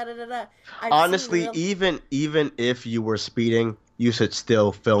registration, da-da-da-da. Honestly, even if you were speeding, you should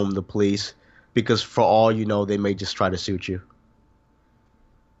still film the police, because for all you know, they may just try to shoot you.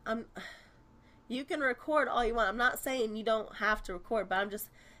 You can record all you want. I'm not saying you don't have to record, but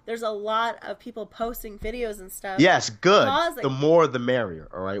there's a lot of people posting videos and stuff. Yes, good. The more the merrier,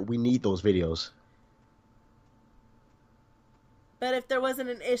 all right? We need those videos. But if there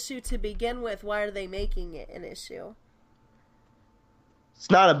wasn't an issue to begin with, why are they making it an issue? It's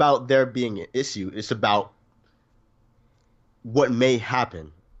not about there being an issue. It's about what may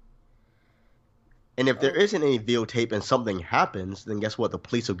happen. And if there isn't any videotape and something happens, then guess what? The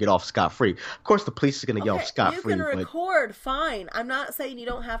police will get off scot-free. Of course, the police is going to get off scot-free. You can record, fine. I'm not saying you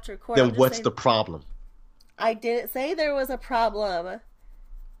don't have to record. Then what's the problem? I didn't say there was a problem.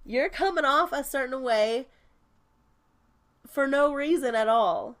 You're coming off a certain way for no reason at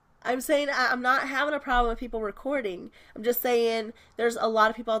all. I'm saying I'm not having a problem with people recording. I'm just saying there's a lot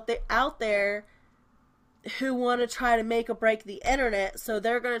of people out there who want to try to make or break the internet, so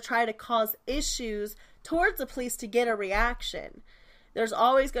they're going to try to cause issues towards the police to get a reaction. There's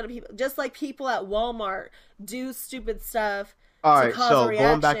always going to be, just like people at Walmart do stupid stuff to cause a reaction. All right, so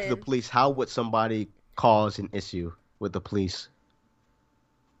going back to the police, how would somebody cause an issue with the police?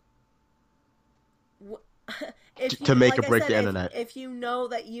 To make or break the internet. If you know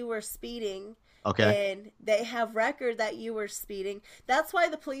that you were speeding, okay, and they have record that you were speeding, that's why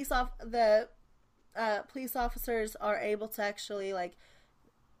the police officers are able to actually, like,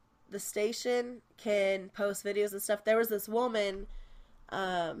 the station can post videos and stuff. There was this woman.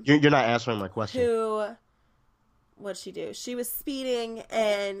 You're not answering my question. What'd she do? She was speeding,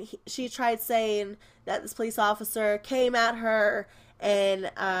 and she tried saying that this police officer came at her and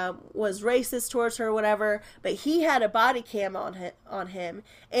was racist towards her or whatever, but he had a body cam on him,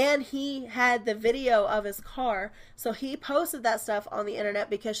 and he had the video of his car, so he posted that stuff on the internet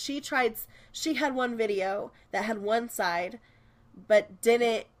because she had one video that had one side, but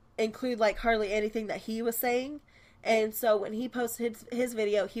didn't include, like, hardly anything that he was saying, and so when he posted his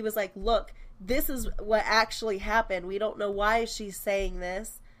video, he was like, look, this is what actually happened, we don't know why she's saying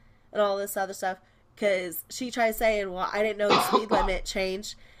this, and all this other stuff. Because she tried saying, well, I didn't know the speed limit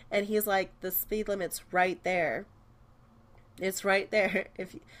changed. And he's like, the speed limit's right there. It's right there.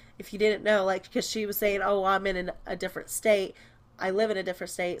 If you didn't know, like, because she was saying, oh, I'm in a different state. I live in a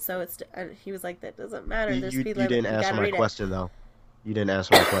different state. So he was like, that doesn't matter. The speed limit. You didn't answer my question, though. You didn't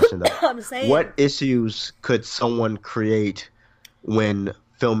answer my question, though. I'm saying. What issues could someone create when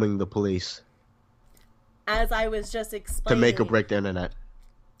filming the police? As I was just explaining. To make or break the internet.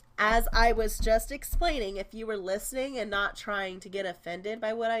 As I was just explaining, if you were listening and not trying to get offended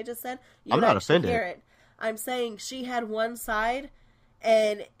by what I just said, you I'm not offended. Hear it. I'm saying she had one side,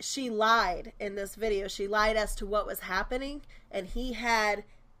 And she lied in this video. She lied as to what was happening, and he had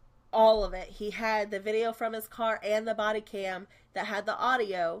all of it. He had the video from his car and the body cam that had the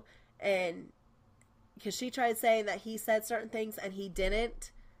audio, and because she tried saying that he said certain things and he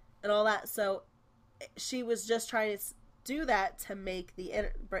didn't and all that. So she was just trying to do that to make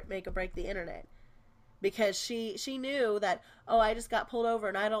or break the internet, because she knew that, oh, I just got pulled over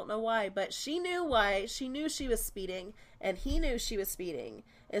and I don't know why, but she knew why. She knew she was speeding and he knew she was speeding,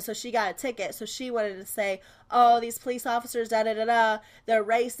 and so she got a ticket. So she wanted to say, oh, these police officers, da da da da, they're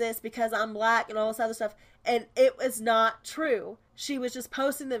racist because I'm black and all this other stuff, and it was not true. She was just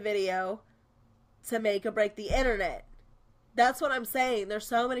posting the video to make or break the internet. That's what I'm saying. There's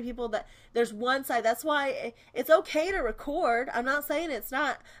so many people that there's one side. That's why it's okay to record. I'm not saying it's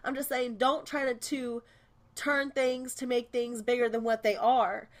not. I'm just saying don't try to turn things to make things bigger than what they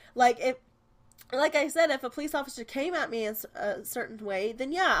are. Like I said, if a police officer came at me in a certain way,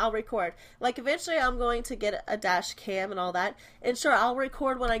 then yeah, I'll record. Like eventually I'm going to get a dash cam and all that. And sure, I'll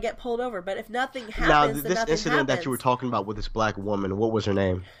record when I get pulled over. But if nothing happens, then nothing happens. Now, this incident that you were talking about with this black woman, what was her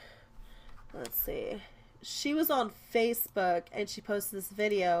name? Let's see. She was on Facebook and she posted this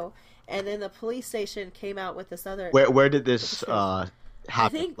video, and then the police station came out with this other. Where did this happen? I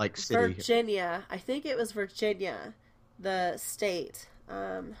think like city? Virginia. I think it was Virginia, the state.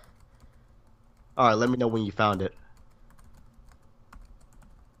 All right, let me know when you found it.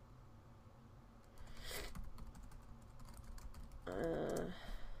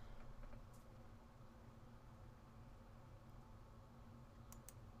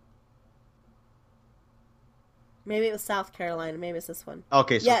 Maybe it was South Carolina. Maybe it's this one.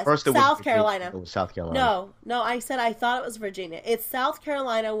 Okay, so yes, first it South was Carolina. It was South Carolina. No, I said I thought it was Virginia. It's South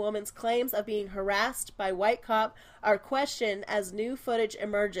Carolina. Woman's claims of being harassed by white cop are questioned as new footage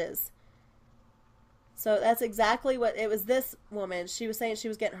emerges. So that's exactly what it was. This woman, she was saying she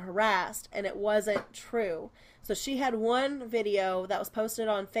was getting harassed, and it wasn't true. So she had one video that was posted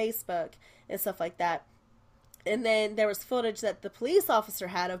on Facebook and stuff like that. And then there was footage that the police officer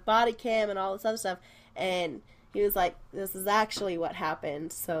had of body cam and all this other stuff, and he was like, this is actually what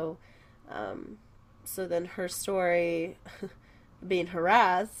happened. So so then her story being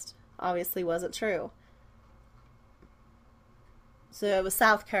harassed obviously wasn't true. So it was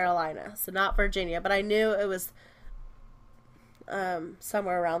South Carolina, so not Virginia, but I knew it was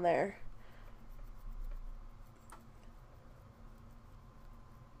somewhere around there.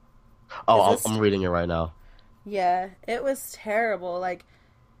 Oh, I'm reading it right now. Yeah, it was terrible. Like,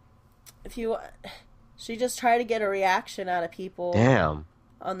 she just tried to get a reaction out of people. Damn.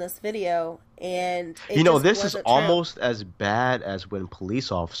 On this video, and this is almost as bad as when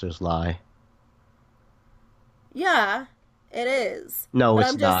police officers lie. Yeah, it is. No, but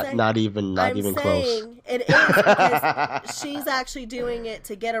it's not. Saying, not even close. It is because she's actually doing it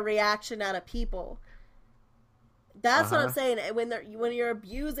to get a reaction out of people. That's what I'm saying. When you're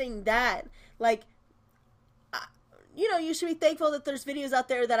abusing that, like, you should be thankful that there's videos out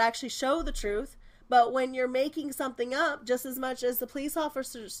there that actually show the truth. But when you're making something up, just as much as the police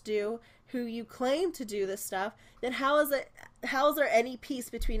officers do, who you claim to do this stuff, then how is there any peace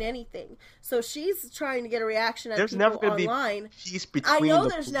between anything? So she's trying to get a reaction out of people online. Peace between I know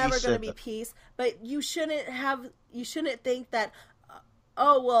there's never going to be peace, but you shouldn't think that,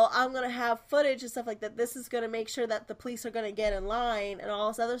 oh, well, I'm going to have footage and stuff like that. This is going to make sure that the police are going to get in line and all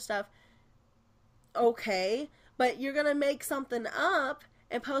this other stuff. Okay, but you're going to make something up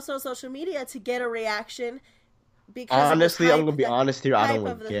and post on social media to get a reaction. Because honestly, I'm gonna be honest here. I don't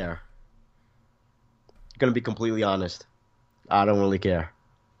really care. Gonna be completely honest. I don't really care.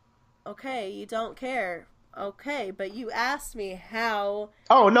 Okay, you don't care. Okay, but you asked me how.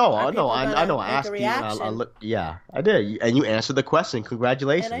 Oh no, I know. I asked you. Yeah, I did, and you answered the question.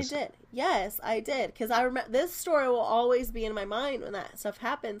 Congratulations. And I did. Yes, I did, because I remember this story will always be in my mind when that stuff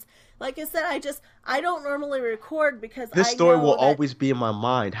happens. Like I said, I don't normally record because this story will always be in my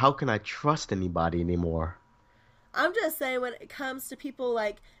mind. How can I trust anybody anymore? I'm just saying when it comes to people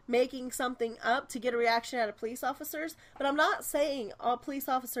like making something up to get a reaction out of police officers, but I'm not saying all police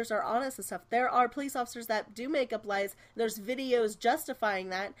officers are honest and stuff. There are police officers that do make up lies. There's videos justifying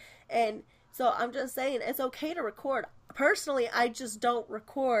that. And so I'm just saying it's okay to record. Personally, I just don't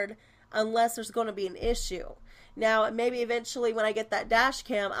record unless there's going to be an issue. Now, maybe eventually when I get that dash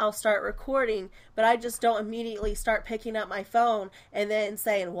cam, I'll start recording, but I just don't immediately start picking up my phone and then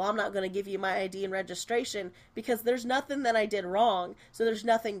saying, well, I'm not going to give you my ID and registration, because there's nothing that I did wrong, so there's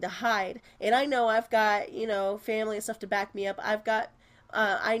nothing to hide. And I know I've got, family and stuff to back me up. I've got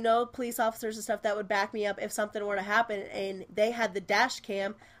I know police officers and stuff that would back me up if something were to happen and they had the dash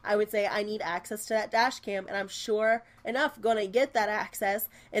cam. I would say I need access to that dash cam, and I'm sure enough going to get that access.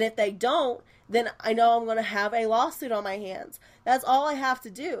 And if they don't, then I know I'm going to have a lawsuit on my hands. That's all I have to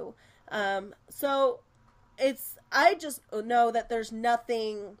do. So I just know that there's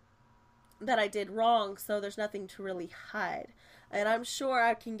nothing that I did wrong, so there's nothing to really hide. And I'm sure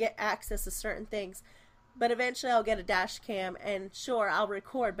I can get access to certain things. But eventually I'll get a dash cam, and sure, I'll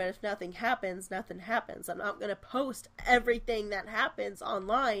record, but if nothing happens, nothing happens. I'm not going to post everything that happens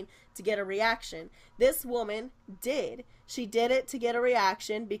online to get a reaction. This woman did. She did it to get a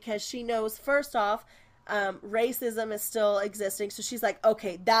reaction because she knows, first off, racism is still existing. So she's like,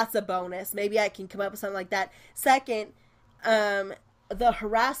 okay, that's a bonus. Maybe I can come up with something like that. Second, the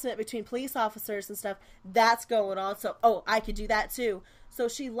harassment between police officers and stuff, that's going on. So, I could do that too. So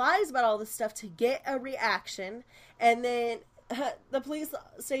she lies about all this stuff to get a reaction. And then the police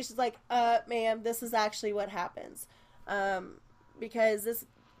station's like, ma'am, this is actually what happens. Because this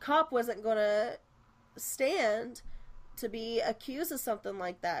cop wasn't going to stand to be accused of something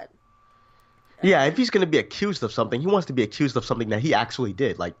like that. Yeah, if he's going to be accused of something, he wants to be accused of something that he actually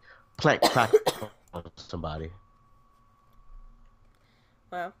did, like plant crack on somebody.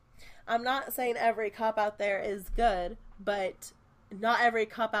 Well, I'm not saying every cop out there is good, but not every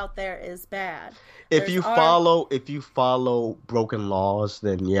cop out there is bad. If you follow broken laws,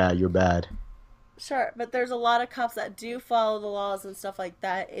 then yeah, you're bad. Sure, but there's a lot of cops that do follow the laws and stuff like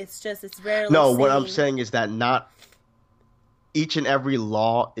that. It's rarely No, seen. what I'm saying is that not each and every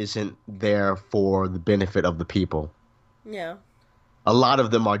law isn't there for the benefit of the people. Yeah. A lot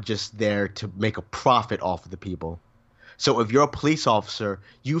of them are just there to make a profit off of the people. So if you're a police officer,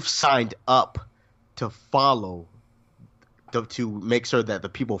 you've signed up to to make sure that the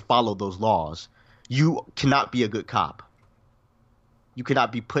people follow those laws. You cannot be a good cop. You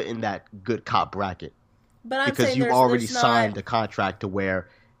cannot be put in that good cop bracket. But I'm because saying you already there's signed a contract to where,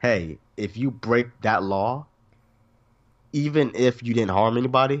 hey, if you break that law, even if you didn't harm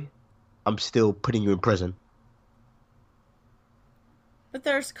anybody, I'm still putting you in prison. But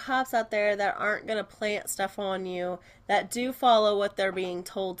there's cops out there that aren't going to plant stuff on you, that do follow what they're being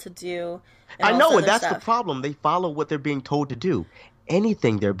told to do. I know, and that's the problem. They follow what they're being told to do.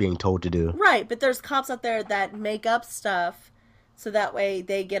 Anything they're being told to do. Right, but there's cops out there that make up stuff so that way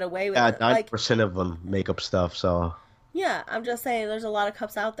they get away with it. 90% of them make up stuff, so... Yeah, I'm just saying there's a lot of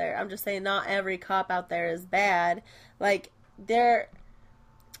cops out there. I'm just saying not every cop out there is bad. Like,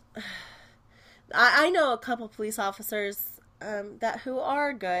 I know a couple police officers who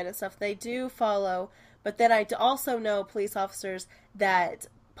are good and stuff. They do follow, but then I also know police officers that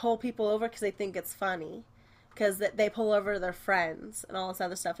pull people over because they think it's funny, because they pull over their friends and all this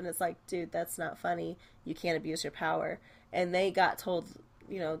other stuff, and it's like, dude, that's not funny. You can't abuse your power. And they got told,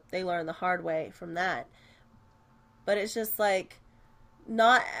 they learned the hard way from that. But it's just like,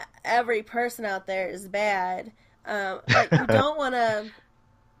 not every person out there is bad. Like, you don't want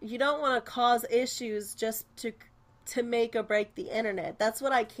to cause issues just to make or break the internet. That's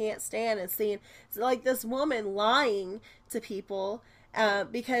what I can't stand, and seeing like this woman lying to people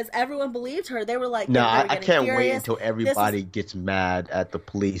because everyone believed her. They were like, no, I can't wait until everybody gets mad at the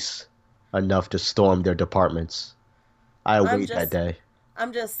police enough to storm their departments. I wait that day.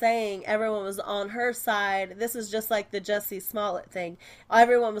 I'm just saying, everyone was on her side. This is just like the Jussie Smollett thing.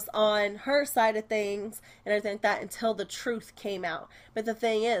 Everyone was on her side of things and everything like that until the truth came out. But the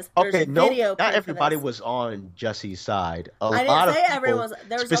thing is, there's video. Not everybody was on Jussie's side. I didn't say everyone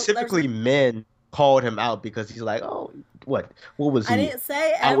was. Specifically, men called him out because he's like, oh, what was he? I didn't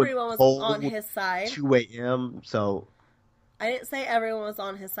say everyone was on his side. 2 a.m. So I didn't say everyone was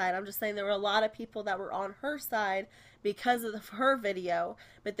on his side. I'm just saying there were a lot of people that were on her side because of her video.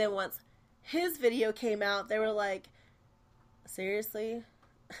 But then once his video came out, they were like, seriously?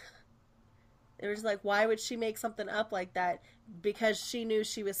 It was like, why would she make something up like that? Because she knew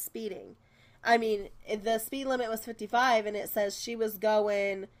she was speeding. I mean, the speed limit was 55, and it says she was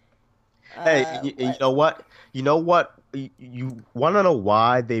going... Hey, you know what? You want to know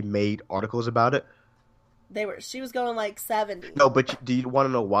why they made articles about it? She was going like 70. No, but do you want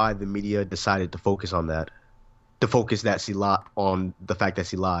to know why the media decided to focus on that? To focus on the fact that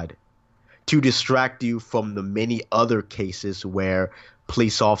she lied. To distract you from the many other cases where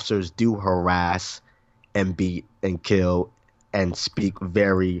police officers do harass and beat and kill and speak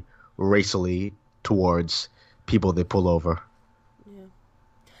very racially towards people they pull over. Yeah.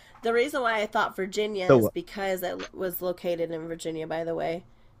 The reason why I thought Virginia is because it was located in Virginia, by the way.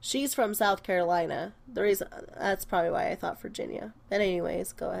 She's from South Carolina. That's probably why I thought Virginia. But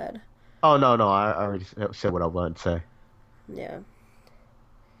anyways, go ahead. Oh, no, I already said what I wanted to say. Yeah.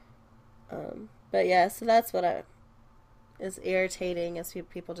 But yeah, so that's what is irritating, is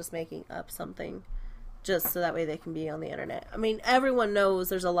people just making up something just so that way they can be on the internet. I mean, everyone knows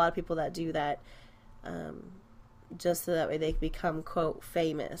there's a lot of people that do that, just so that way they can become, quote,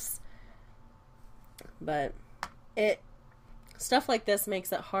 famous. But stuff like this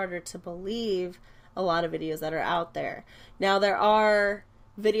makes it harder to believe a lot of videos that are out there. Now, there are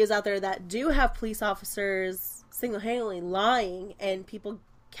videos out there that do have police officers single-handedly lying, and people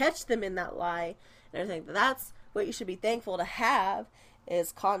catch them in that lie and everything. But that's what you should be thankful to have,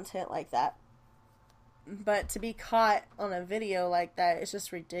 is content like that. But to be caught on a video like that is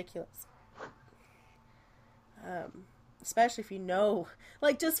just ridiculous. Especially if you know,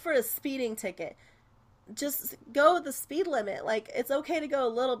 like, just for a speeding ticket, just go the speed limit. Like, it's okay to go a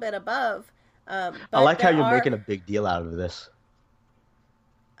little bit above. But I like how you're making a big deal out of this.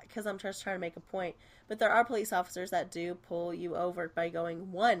 Because I'm just trying to make a point. But there are police officers that do pull you over by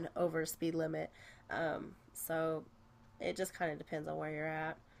going 1 over speed limit. So it just kind of depends on where you're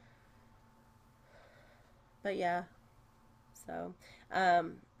at. But yeah. So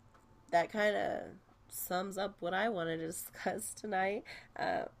that kind of sums up what I wanted to discuss tonight.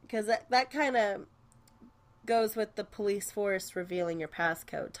 Because that kind of goes with the police force revealing your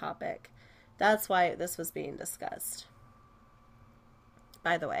passcode topic. That's why this was being discussed,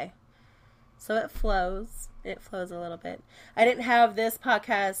 by the way. So it flows a little bit. I didn't have this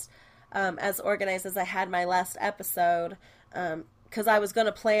podcast as organized as I had my last episode, because I was going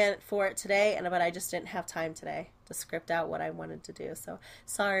to plan for it today, but I just didn't have time today to script out what I wanted to do. So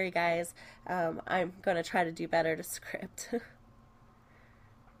sorry, guys. I'm going to try to do better to script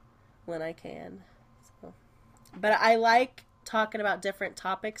when I can. So, but I like talking about different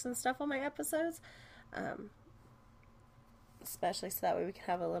topics and stuff on my episodes, especially so that way we can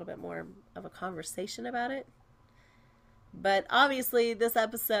have a little bit more of a conversation about it. But obviously this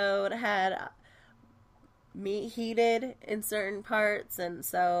episode had me heated in certain parts, and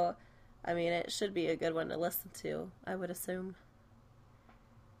so I mean, it should be a good one to listen to, I would assume.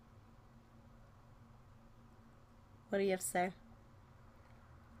 What do you have to say?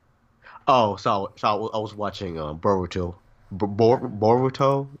 Oh, so I was watching Boruto.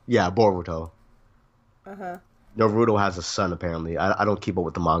 Boruto? Yeah, Boruto. Uh-huh. Naruto has a son, apparently. I don't keep up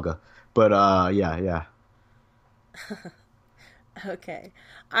with the manga. But, yeah. Okay.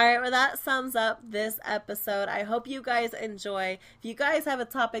 Alright, well, that sums up this episode. I hope you guys enjoy. If you guys have a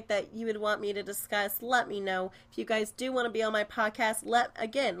topic that you would want me to discuss, let me know. If you guys do want to be on my podcast,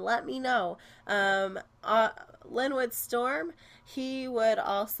 let me know. Linwood Storm, he would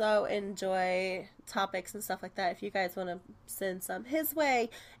also enjoy topics and stuff like that. If you guys want to send some his way,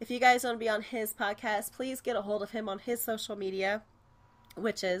 if you guys want to be on his podcast, please get a hold of him on his social media,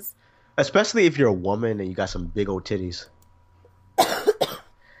 which is... Especially if you're a woman and you got some big old titties.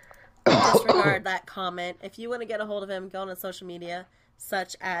 Disregard that comment. If you want to get a hold of him, go on his social media,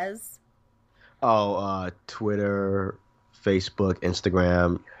 such as... Twitter, Facebook,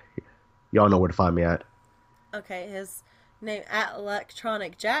 Instagram. Y'all know where to find me at. Okay, his name at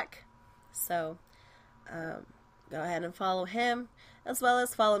Electronic Jack. So, go ahead and follow him, as well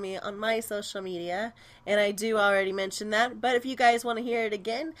as follow me on my social media. And I do already mention that, but if you guys want to hear it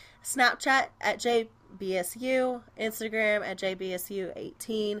again, Snapchat at JBSU, Instagram at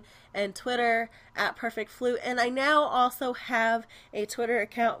JBSU18, and Twitter at Perfect Flute. And I now also have a Twitter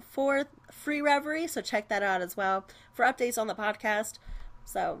account for Free Reverie, so check that out as well for updates on the podcast.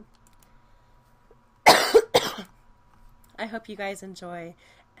 So, I hope you guys enjoy,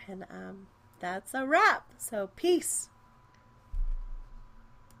 and that's a wrap. So, peace.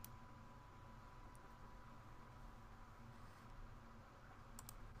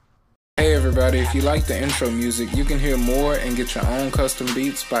 Hey everybody, if you like the intro music, you can hear more and get your own custom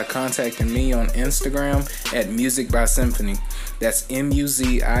beats by contacting me on Instagram at Music by Symphony. That's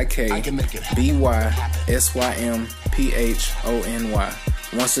MUZIKBYSYMPHONY.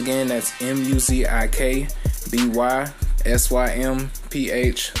 Once again, that's MUZIKBYSYMPHONY.